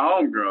lot with my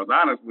homegirls,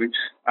 honestly.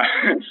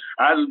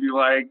 I just be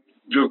like,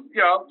 just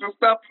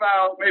stuff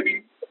about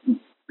maybe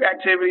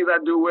activities I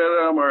do with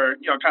them or,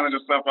 kind of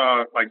just stuff,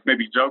 like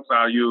maybe jokes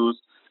I'll use.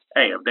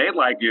 Hey, if they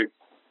like it,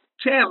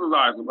 chances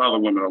are some other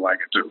women will like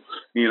it too.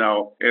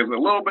 It's a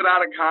little bit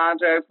out of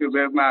context because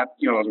there's not,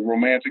 the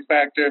romantic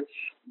factor.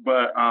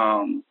 But,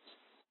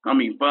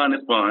 fun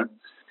is fun.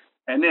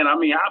 And then,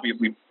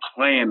 obviously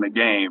playing the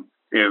game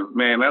is,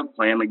 man, that's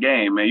playing the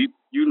game, man.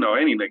 You know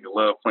any nigga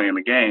love playing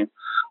the game.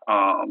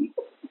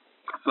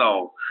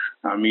 So,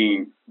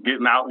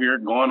 getting out here,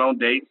 going on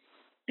dates,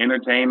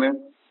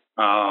 entertaining,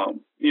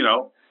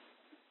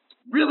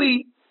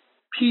 really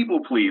people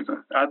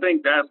pleasing. I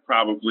think that's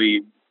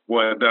probably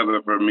what does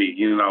it for me,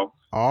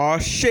 Oh,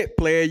 shit,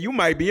 player. You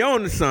might be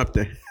on to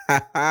something.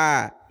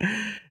 Now,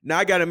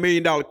 I got $1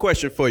 million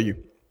question for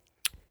you.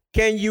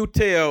 Can you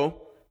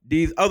tell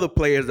these other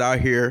players out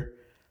here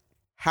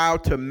how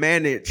to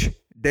manage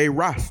their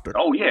roster?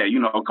 Oh, yeah.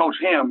 Coach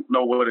Ham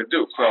know what to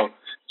do. So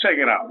check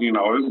it out.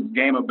 It's a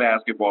game of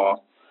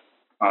basketball.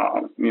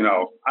 I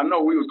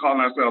know we was calling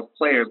ourselves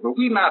players, but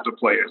we not the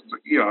players.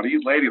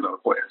 These ladies are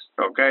the players,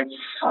 okay?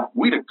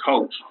 We the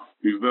coach.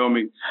 You feel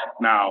me?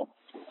 Now,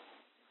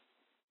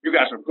 you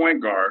got your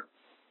point guard.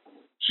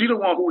 She the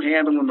one who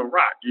handling the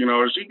rock.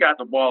 She got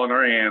the ball in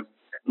her hands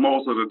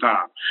most of the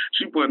time.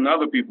 She putting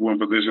other people in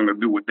position to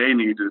do what they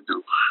need to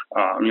do.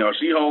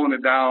 She holding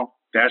it down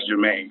that's your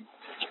main.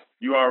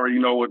 You already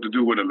know what to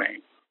do with a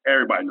main.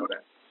 Everybody know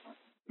that.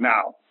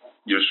 Now,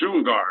 your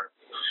shooting guard,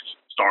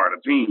 star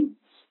of the team,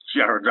 she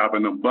got her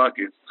dropping them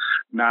buckets.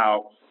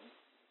 Now,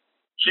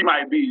 she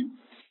might be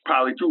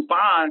probably too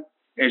fine,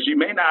 and she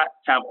may not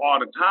have all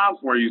the time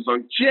for you, so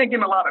she ain't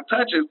getting a lot of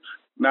touches.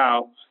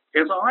 Now,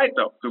 it's all right,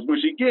 though, because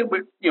when she get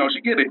it,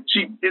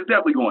 it's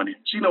definitely going in.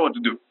 She know what to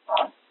do.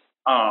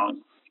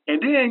 And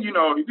then, then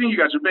you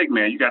got your big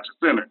man, you got your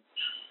center.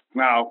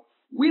 Now,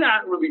 we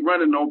not really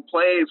running no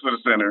plays for the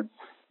center.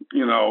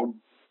 We don't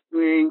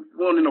need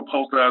no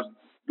post-ups.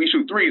 We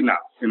shoot threes now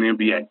in the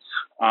NBA.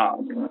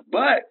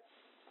 But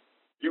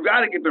you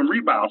got to get them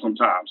rebounds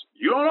sometimes.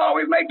 You don't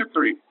always make the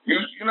three. You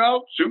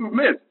shoot and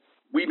miss.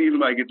 We need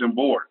somebody to get them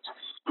boards,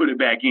 put it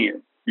back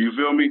in. You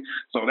feel me?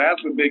 So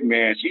that's the big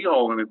man. She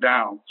holding it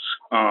down.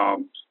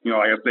 Like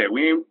I said,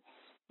 we ain't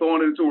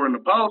throwing it to her in the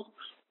post,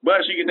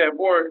 but she get that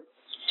board.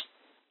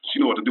 She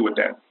know what to do with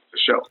that, for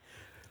sure.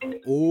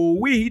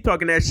 Oh, he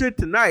talking that shit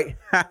tonight.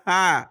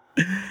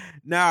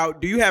 Now,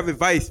 do you have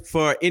advice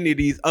for any of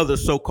these other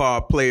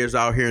so-called players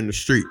out here in the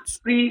streets?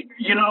 See,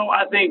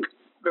 I think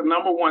the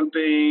number one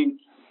thing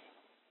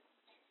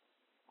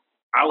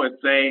I would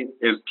say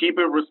is keep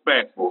it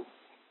respectful.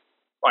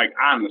 Like,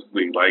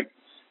 honestly,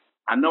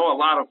 I know a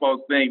lot of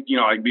folks think,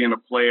 being a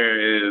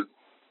player is,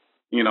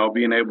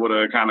 being able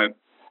to kind of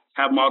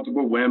have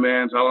multiple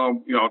women, tell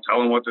them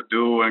what to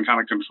do and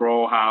kind of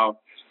control how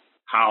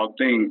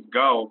things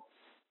go.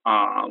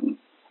 But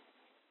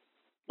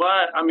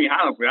I mean,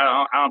 honestly,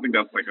 I don't think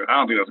that's a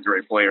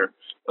great player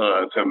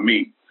to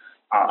me.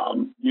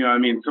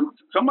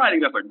 Somebody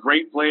that's a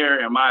great player,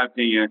 in my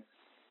opinion,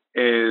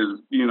 is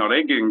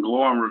they getting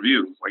glowing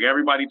reviews. Like,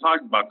 everybody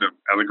talks about them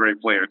as a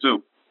great player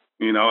too.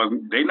 They're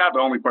not the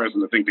only person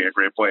to think they're a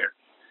great player.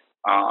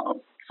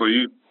 So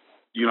you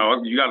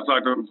got to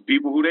talk to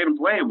people who they done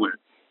played with,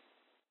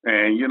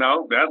 and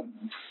that's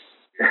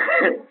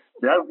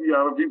that's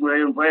the people they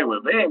didn't play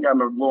with. They ain't got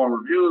no glowing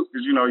reviews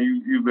because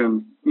you've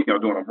been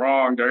doing them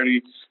wrong,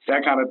 dirty,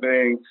 that kind of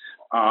thing.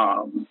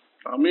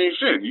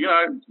 Shit,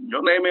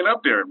 your name ain't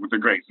up there with the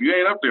greats. You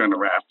ain't up there in the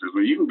rafters,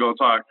 but you can go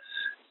talk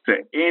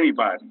to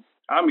anybody.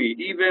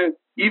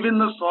 Even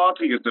the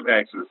saltiest of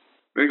exes,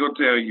 they gonna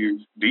tell you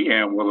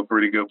DM was a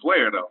pretty good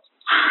player though.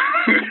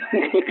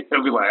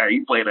 They'll be like, hey,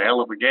 he played a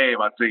hell of a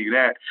game, I'll tell you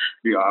that.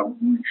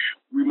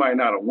 We might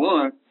not have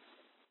won.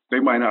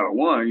 They might not have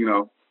won,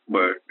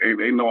 but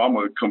they know I'm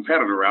a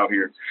competitor out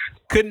here.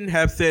 Couldn't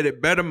have said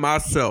it better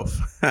myself.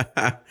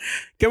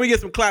 Can we get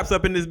some claps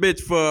up in this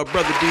bitch for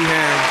Brother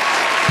D-Ham?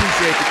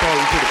 Appreciate you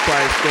calling to the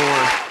Quiet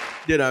Storm.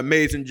 Did an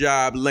amazing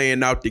job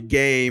laying out the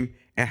game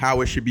and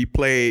how it should be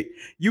played.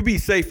 You be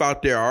safe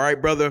out there, all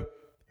right, brother?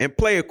 And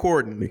play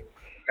accordingly.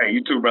 Hey,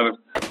 you too, brother.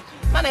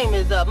 My name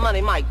is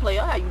Money Mike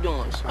Player. How you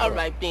doing? All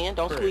right, then.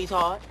 Don't squeeze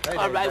hard.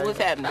 All right, what's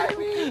happening?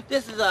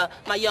 This is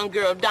my young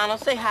girl, Donna.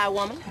 Say hi,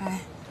 woman.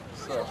 Hi.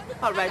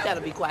 All right,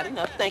 that'll be quite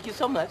enough. Thank you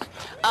so much.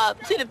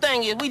 See, the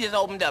thing is, we just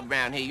opened up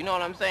around here, you know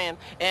what I'm saying?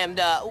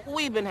 And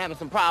we've been having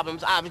some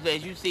problems, obviously,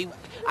 as you see.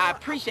 I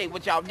appreciate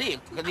what y'all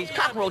did, because these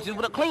cockroaches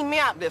would have cleaned me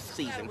out this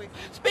season.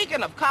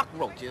 Speaking of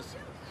cockroaches,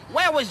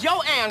 where was your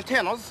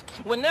antennas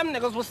when them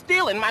niggas was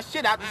stealing my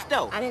shit out the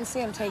stove? I didn't see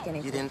him take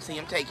anything. You didn't see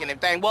him take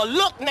anything? Well,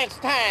 look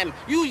next time.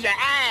 Use your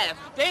eyes.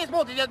 They ain't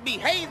supposed to just be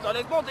hazel.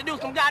 They're supposed to do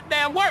some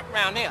goddamn work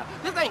around here.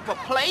 This ain't for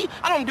play.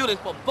 I don't do this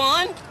for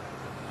fun.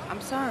 I'm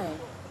sorry.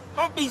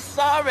 Don't be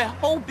sorry,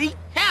 ho. Be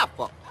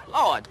careful.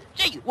 Lord,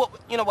 gee, well,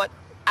 you know what?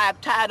 I'm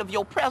tired of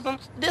your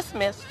presence.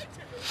 Dismissed.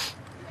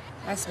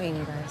 Nice meeting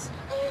you guys.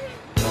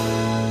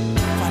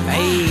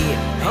 Hey,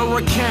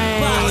 Hurricane,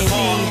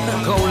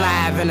 Go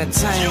Live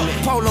Entertainment,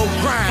 Polo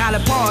Grind,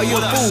 Collar Paul, you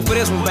a fool for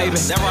this one, baby.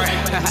 That right.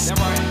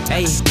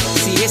 Hey,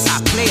 see, this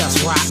how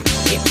players rock.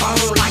 If I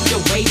don't like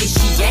the way that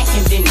she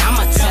acting, then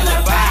I'ma tell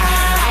her bye.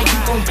 How you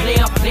gon' play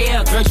a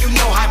player, girl? You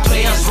know how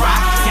players rock.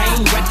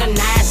 Game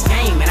recognized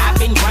game, and I've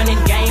been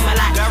running game a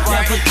lot.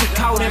 Never get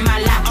caught in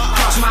my lap.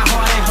 Touch my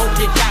heart and hope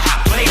to die.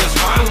 How players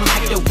rock. I don't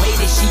like the way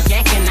that she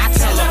acting, I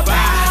tell her bye.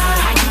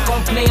 How you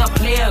gon' play a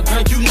player,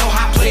 girl? You know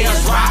how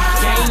players rock.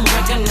 Game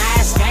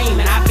recognized game,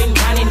 and I've been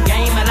running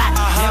game a lot.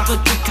 Never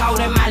get caught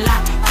in my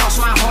lap.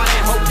 Cross my heart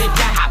and hope to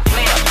die. How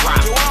players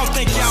rock. Yo, I don't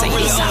think y'all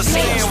really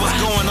understand what's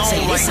going on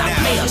right now.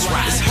 It's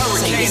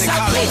Hurricane and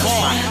Collar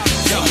Paul.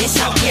 This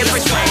how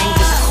everything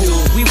was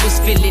cool. We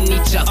was feeling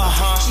each other,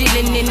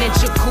 chilling in the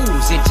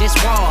jacuzzi, just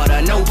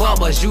water, no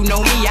bubbles. You know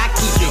me, I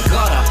keep it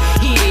gutter.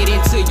 Hit it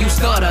until you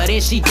stutter.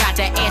 Then she got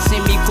to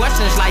asking me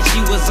questions like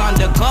she was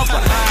undercover.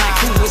 Like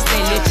who was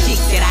that little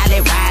chick that I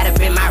let ride up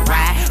in my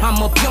ride? I'm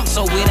a pimp,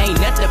 so it ain't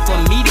nothing for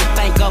me to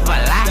think of a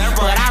lie.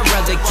 But I'd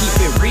rather keep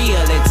it real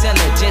and tell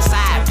her just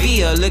how I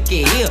feel. Look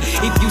at here,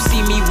 if you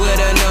see me with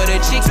another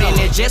chick, then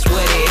it's just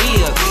what it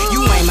is.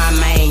 You ain't my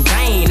main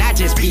vein, I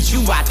just beat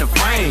you out the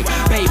frame.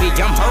 Baby,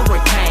 I'm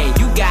Hurricane,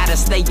 you gotta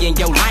stay in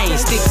your lane.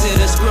 Stick to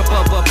the script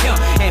of a pimp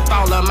and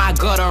follow my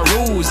gutter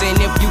rules. And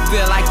if you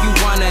feel like you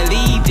wanna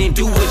leave, then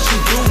do what you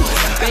do.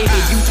 Baby,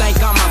 you think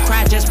I'ma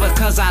cry just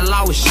because I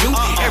lost you?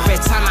 Every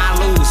time I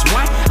lose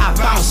one, I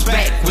bounce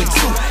back with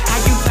two. How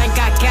you think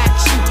I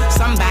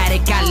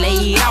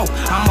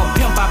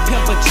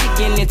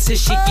until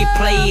shit get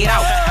played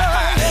out.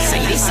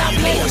 Say this how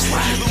players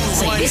ride.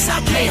 Say this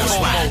how players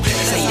ride.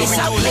 Say this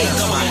how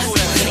players ride.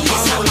 Say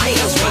this how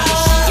players ride. If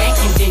she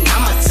yanking, then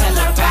I'ma tell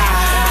her bye.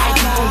 How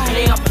you gon'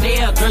 play a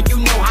player, girl? You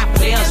know how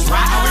players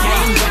ride.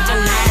 Game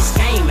recognized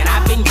game, and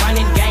I've been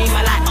running game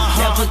a lot.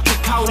 Never get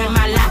caught in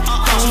my life.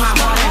 Cross my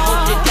heart and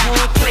hope to die.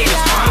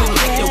 Players ride.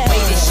 Like the way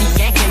that she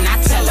yanking, I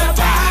tell her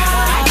bye.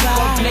 How you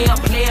gon' play a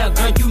player,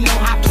 girl? You know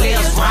how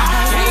players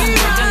ride. Game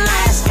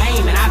recognized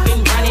game, and I've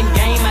been running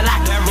game a lot.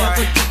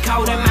 Never get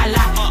caught in my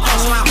life.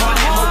 Cross my heart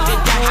and hope to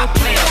die. How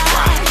players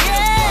ride.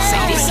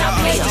 Say this how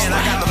players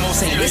ride.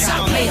 Say this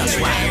how players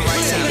ride.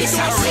 Say this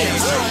how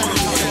players ride.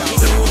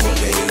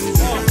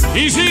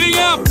 He's heating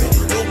up.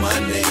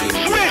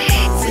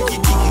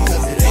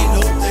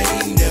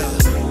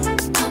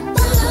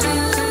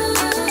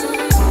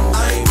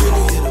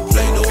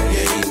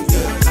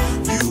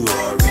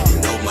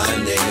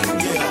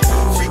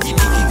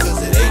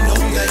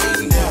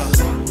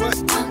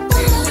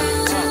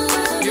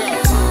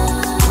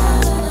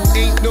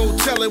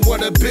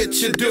 What a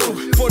bitch you do.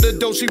 For the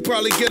dough, she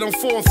probably get on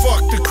 4 and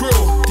fuck the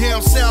crew.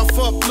 Down south,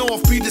 up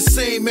north, be the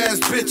same as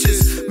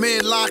bitches.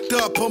 Man locked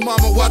up, her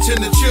mama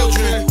watching the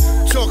children.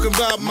 Talking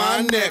about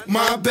my neck,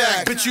 my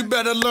back. Bitch, you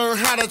better learn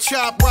how to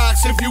chop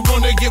rocks if you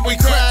wanna get with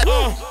crack.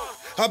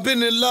 I've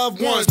been in love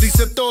once,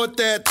 Lisa thought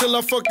that, till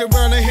I fucked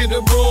around and hit a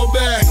roll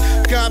back.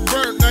 Got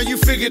burnt, now you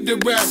figured the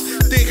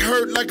rest. Dick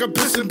hurt like a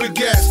pissin'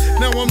 gas.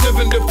 Now I'm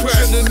living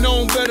depressed. Should've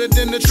known better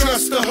than to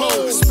trust the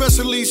hoe.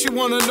 Especially she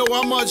wanna know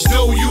how much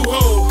dough you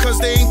hold. Cause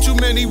there ain't too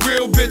many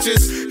real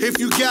bitches. If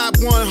you got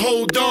one,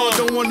 hold on.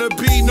 Don't wanna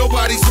be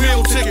nobody's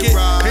meal ticket.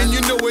 And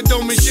you know it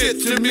don't mean shit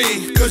to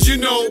me. Cause you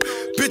know,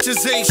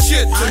 bitches ain't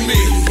shit to me.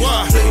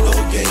 Why? Play no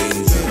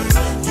games,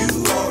 you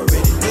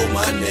already know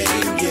my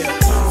name, yeah.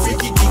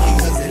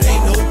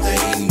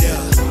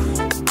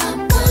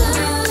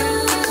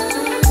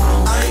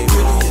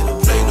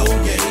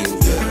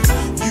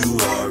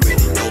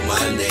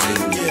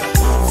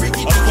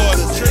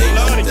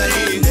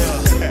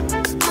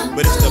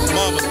 But it's the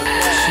mama.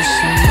 She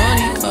see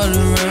money all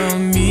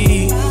around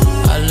me.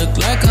 I look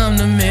like I'm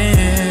the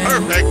man.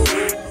 Perfect.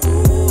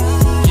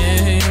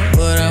 Yeah,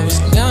 but I was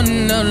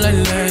counting up like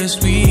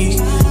last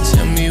week.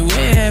 Tell me,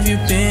 where have you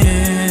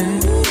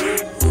been?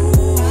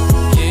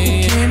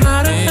 Yeah, came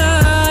out of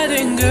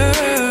hiding,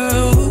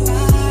 girl.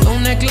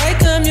 Don't act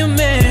like I'm your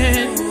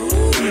man.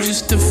 You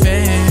just a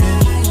fan.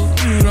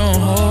 You don't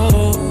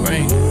hold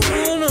ring.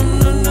 No,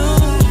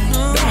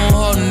 don't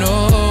hold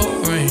no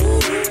ring.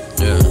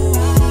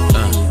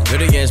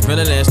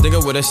 Spilling ass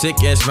nigga with a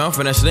sick ass mouth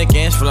and a slick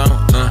ass flow.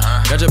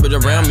 Got your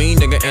bitch around me,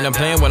 nigga, and I'm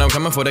playing when I'm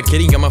coming for the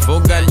kitty. Got my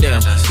full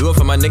goddamn. Do it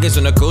for my niggas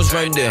in the coast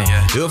right there.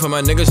 Do it for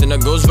my niggas in the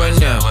ghost right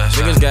now.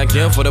 Niggas got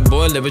killed for the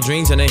boy, living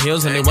dreams in the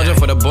hills, and they watching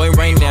for the boy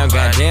right now.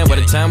 Goddamn, what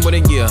a time, what a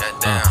year.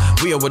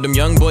 We are what them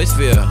young boys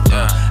feel.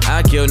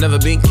 I kill, never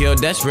be killed.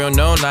 That's real,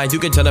 no lie. You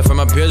can tell it from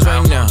my peers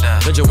right now.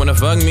 Don't you wanna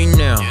fuck me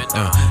now?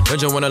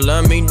 Don't you wanna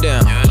love me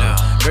down?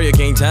 Girl, you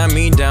can't tie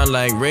me down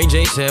like Ray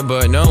J said,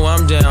 but no,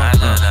 I'm down.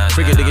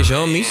 Freaking nigga,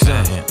 show me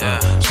something.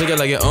 Stick it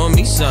like you owe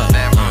me something.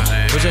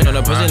 Pushing on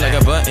the pussy like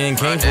a button.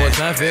 Came 4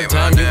 times, 5th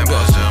time you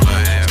go.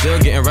 Still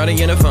getting rowdy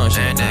in the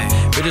function.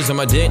 Bitches on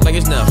my dick like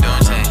it's nothing.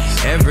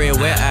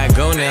 Everywhere I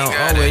go now,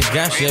 always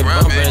got shit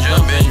bumping,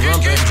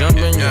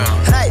 jumping.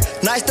 Hey,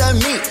 nice to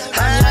meet.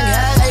 I'm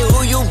young, hey,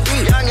 who you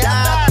be?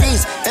 Down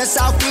east and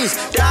southeast.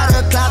 Got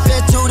her clapping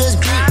to this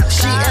beat.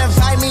 She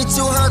invite me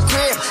to her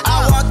crib.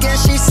 I walk in,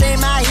 she say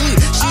my heat.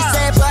 She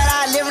say, but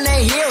I live in the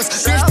hills.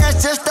 Bitch,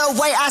 that's just the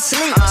way I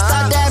sleep.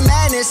 Stop that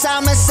madness,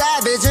 I'm a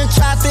savage. In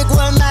traffic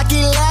with Mac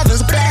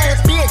 11s. Bad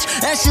bitch,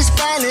 and she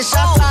Spanish.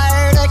 I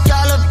fired a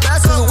call of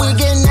blessings. We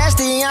get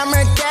nasty, I'm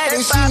her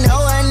daddy. She know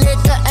a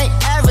nigga ain't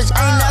average.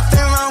 Ain't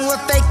nothing wrong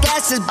with fake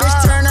asses. Bitch,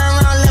 turn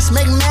around, let's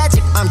make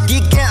magic. I'm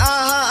geeking,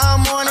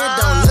 I'm on it.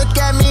 Don't look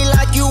at me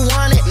like you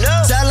want it.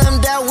 Tell them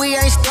that we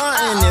ain't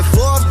stunting it.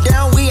 4th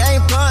down, we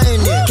ain't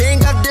punting it.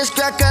 King of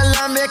District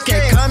Columbia,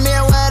 can't come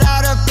here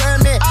without a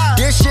permit.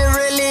 This shit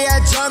really a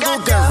jungle,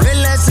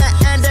 gorillas and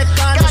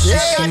anacondas.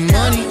 Just some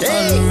money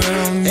all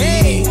around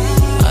me.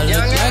 I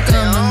look like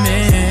I'm the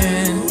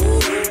man.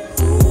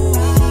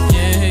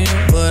 Yeah,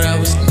 but I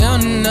was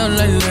counting up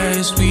like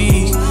last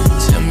week.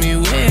 Tell me,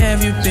 where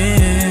have you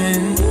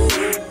been?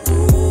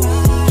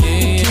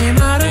 Yeah, came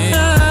out of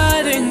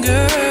hiding,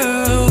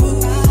 girl.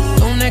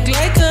 Don't act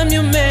like I'm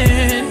your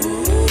man.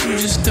 You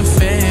just a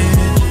fan.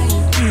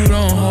 You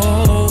don't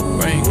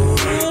hold ring.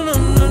 No,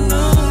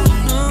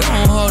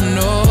 don't hold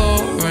no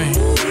ring.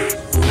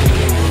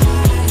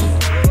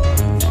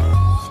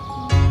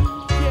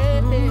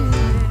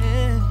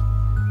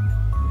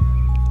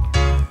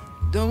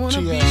 Don't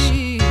wanna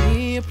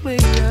be a player.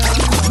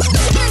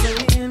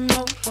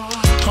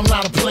 I'm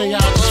not a player, I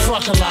just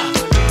fuck a lot.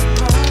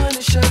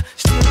 Punisher,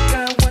 still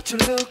got what you're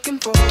looking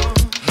for.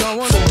 Don't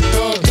wanna be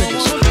thug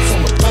niggas,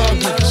 from a thug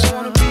niggas. Don't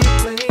wanna be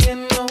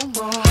playing no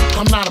more.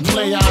 I'm not a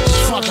player, I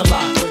just fuck a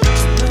lot.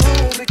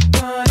 Big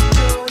Money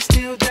Joe is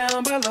still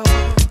down below.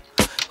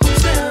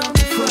 Who's down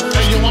below?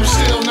 Hey yo, I'm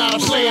still not a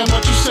player,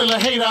 but you still a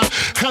hater.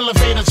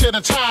 Elevator to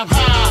the top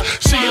high.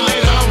 See you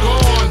later, I'm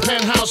gone.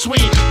 Penthouse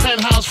suite,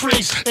 penthouse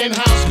freaks,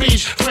 in-house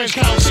beach, French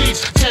couch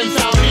seats, 10,000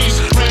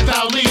 east, rent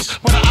out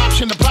lease, with an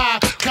option to buy.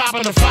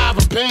 Copping a 5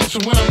 of Benz,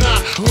 and when I'm not,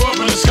 up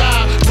in the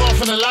sky, born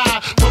from the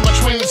lie, with my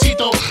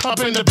twincito, up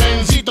in the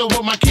Benzito,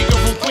 with my Kiko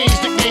from Queens,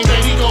 nickname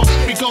Ego.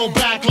 We go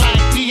back like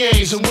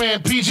PAs and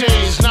wearing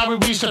PJs. Now we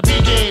reach the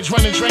peak age,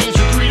 running trains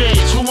for 3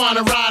 days. Who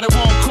wanna ride? It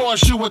won't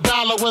cost you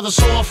 $1 with a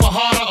sore for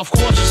harder. Of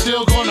course, you're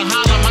still gonna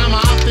holler,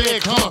 mama, I'm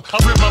thick, huh? I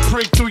rip my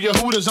prick through your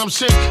hooters, I'm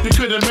sick. You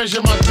couldn't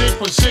measure my dick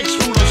with 6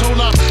 rulers. Hold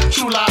up,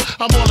 true lie,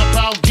 I'm all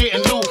about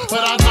getting loot,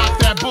 but I knock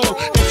that bull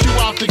if you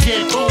out to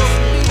get cool.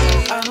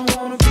 I don't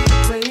wanna be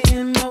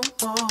playing no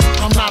more.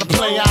 I'm not a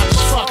player, I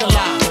just fuck a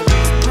lot.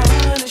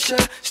 Punisher,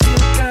 still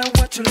got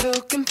what you're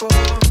looking for.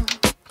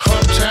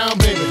 Uptown,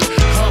 baby,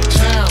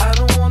 uptown. I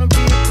don't wanna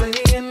be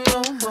playing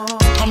no more.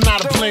 I'm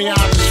not a player,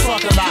 I just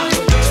fuck a lot.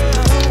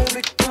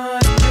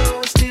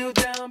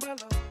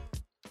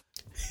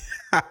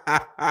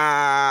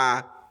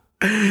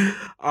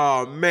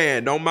 Oh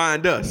man, don't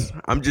mind us.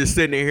 I'm just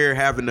sitting in here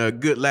having a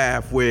good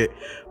laugh with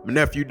my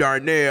nephew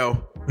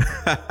Darnell.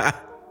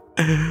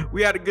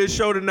 We had a good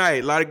show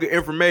tonight. A lot of good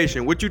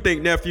information. What you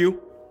think, nephew?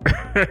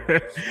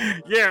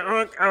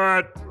 Yeah,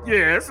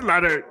 yeah, it's a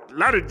lot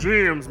of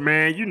gems,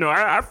 man. You know,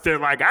 I feel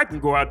like I can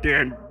go out there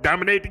and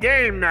dominate the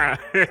game now.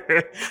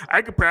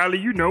 I could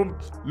probably,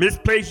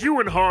 misplace you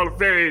in the Hall of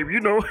Fame,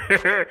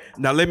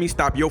 Now let me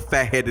stop your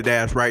fat-headed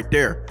ass right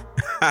there.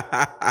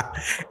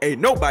 Ain't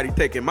nobody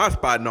taking my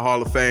spot in the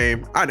Hall of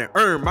Fame. I done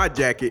earned my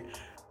jacket,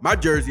 my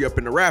jersey up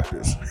in the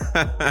Raptors.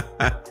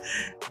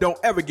 Don't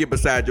ever get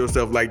beside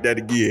yourself like that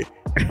again.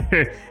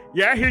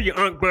 Yeah, I hear you,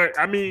 Unc, but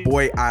I mean...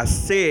 Boy, I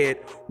said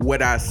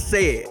what I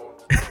said.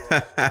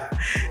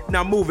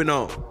 Now, moving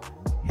on.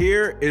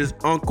 Here is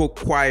Uncle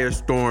Quiet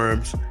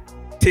Storm's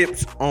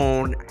tips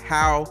on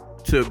how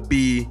to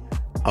be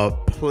a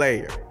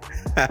player.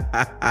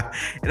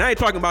 And I ain't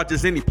talking about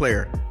just any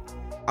player.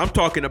 I'm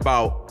talking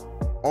about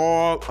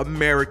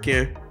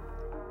all-American,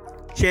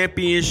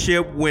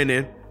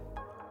 championship-winning,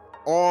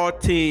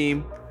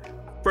 all-team,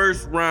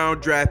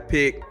 first-round draft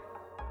pick,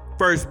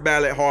 first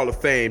ballot Hall of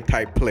Fame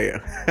type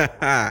player.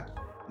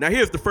 Now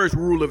here's the first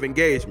rule of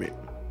engagement.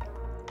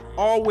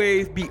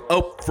 Always be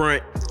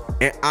upfront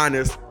and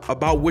honest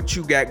about what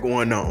you got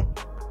going on.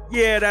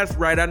 Yeah, that's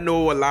right. I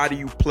know a lot of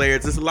you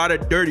players, there's a lot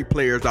of dirty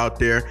players out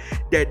there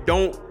that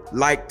don't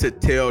like to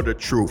tell the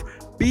truth.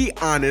 Be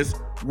honest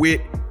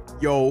with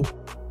your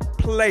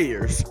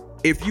players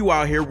if you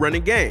out here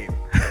running game.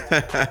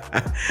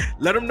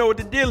 Let them know what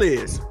the deal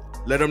is.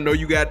 Let them know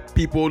you got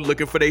people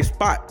looking for their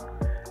spot.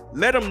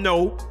 Let them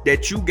know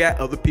that you got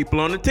other people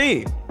on the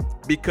team,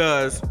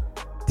 because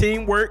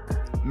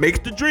teamwork makes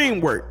the dream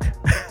work.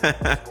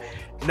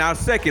 Now,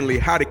 secondly,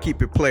 how to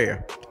keep it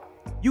player.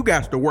 You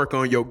got to work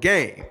on your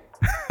game.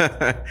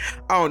 I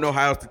don't know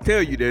how else to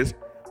tell you this,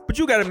 but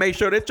you got to make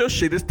sure that your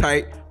shit is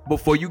tight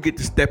before you get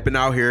to stepping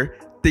out here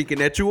thinking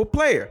that you a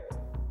player.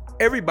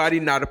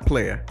 Everybody not a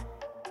player.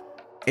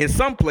 And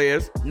some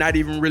players, not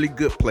even really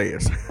good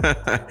players.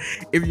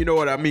 If you know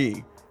what I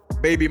mean.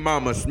 Baby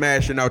mama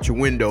smashing out your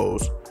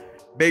windows.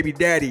 Baby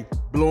daddy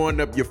blowing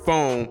up your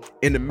phone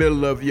in the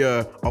middle of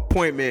your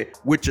appointment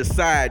with your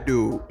side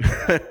dude.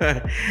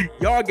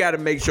 Y'all got to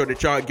make sure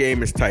that y'all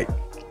game is tight.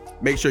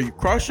 Make sure you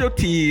cross your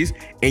T's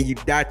and you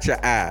dot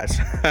your I's.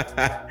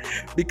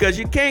 Because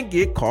you can't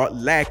get caught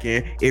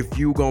lacking if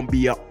you gonna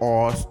be an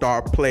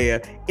all-star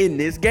player in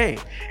this game.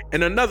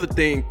 And another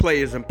thing,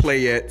 players and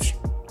playettes,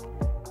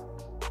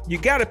 you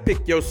gotta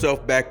pick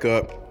yourself back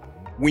up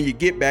when you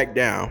get back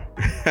down.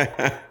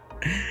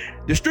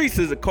 The streets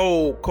is a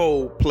cold,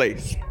 cold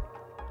place.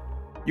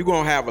 You're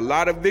gonna have a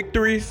lot of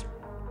victories.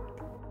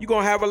 You're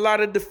gonna have a lot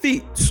of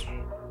defeats.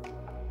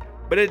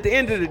 But at the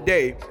end of the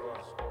day,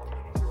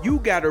 you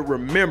gotta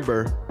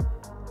remember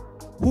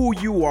who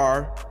you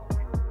are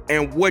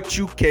and what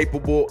you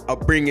capable of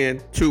bringing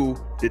to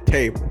the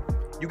table.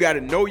 You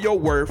gotta know your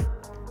worth,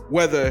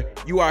 whether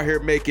you out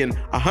here making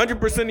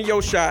 100% of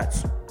your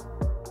shots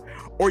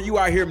or you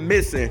out here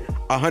missing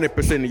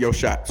 100% of your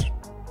shots.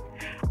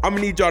 I'm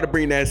gonna need y'all to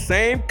bring that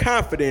same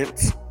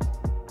confidence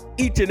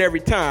each and every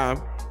time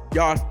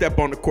y'all step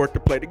on the court to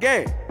play the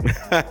game.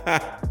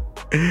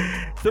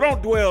 So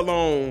don't dwell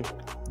on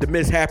the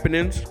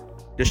mishappenings,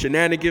 the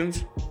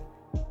shenanigans,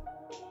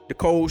 the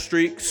cold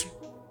streaks,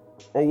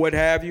 or what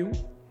have you.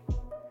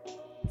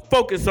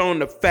 Focus on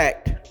the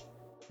fact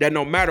that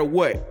no matter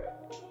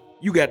what,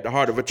 you got the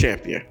heart of a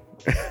champion.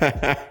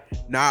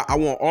 Now, I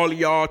want all of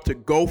y'all to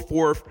go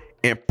forth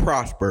and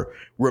prosper.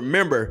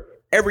 Remember,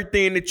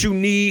 everything that you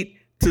need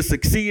to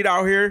succeed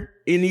out here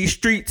in these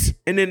streets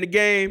and in the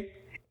game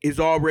is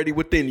already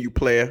within you,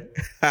 player.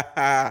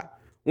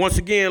 Once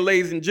again,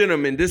 ladies and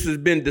gentlemen, this has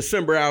been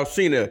December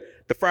Alcina,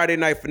 the Friday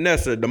Night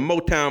Finessa, the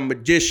Motown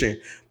magician.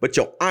 But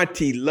your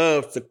auntie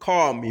loves to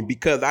call me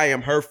because I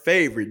am her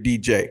favorite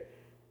DJ.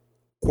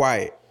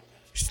 Quiet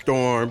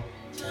Storm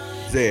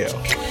Zell.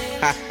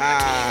 Ha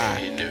ha.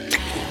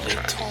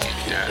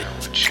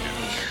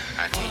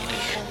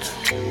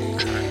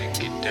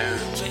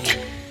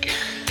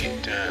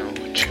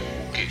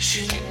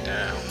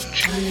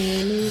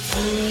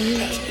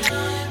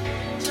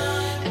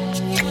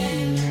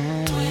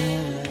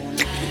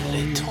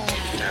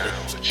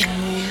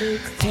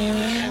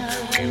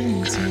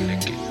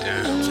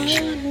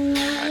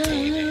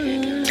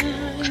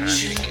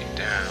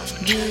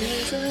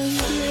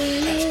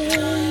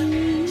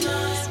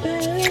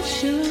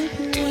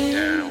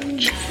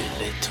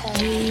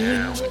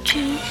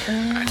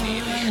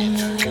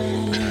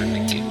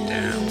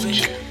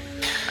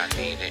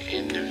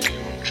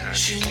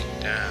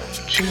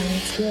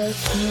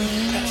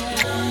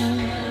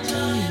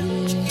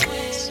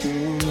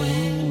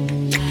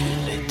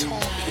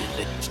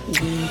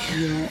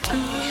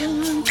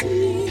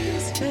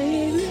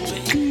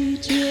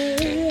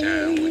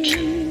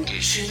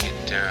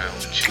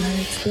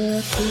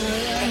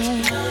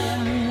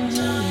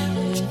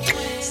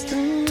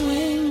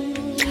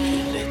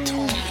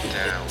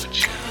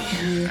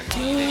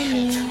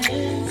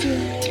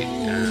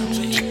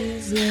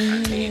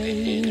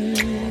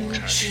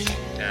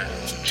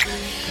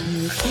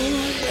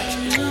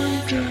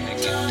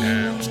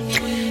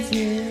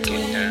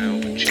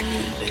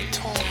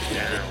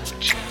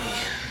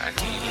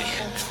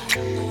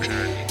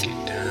 Trying to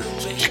get down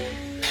with you.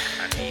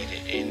 I need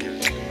an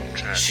interview. I'm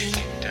trying to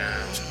get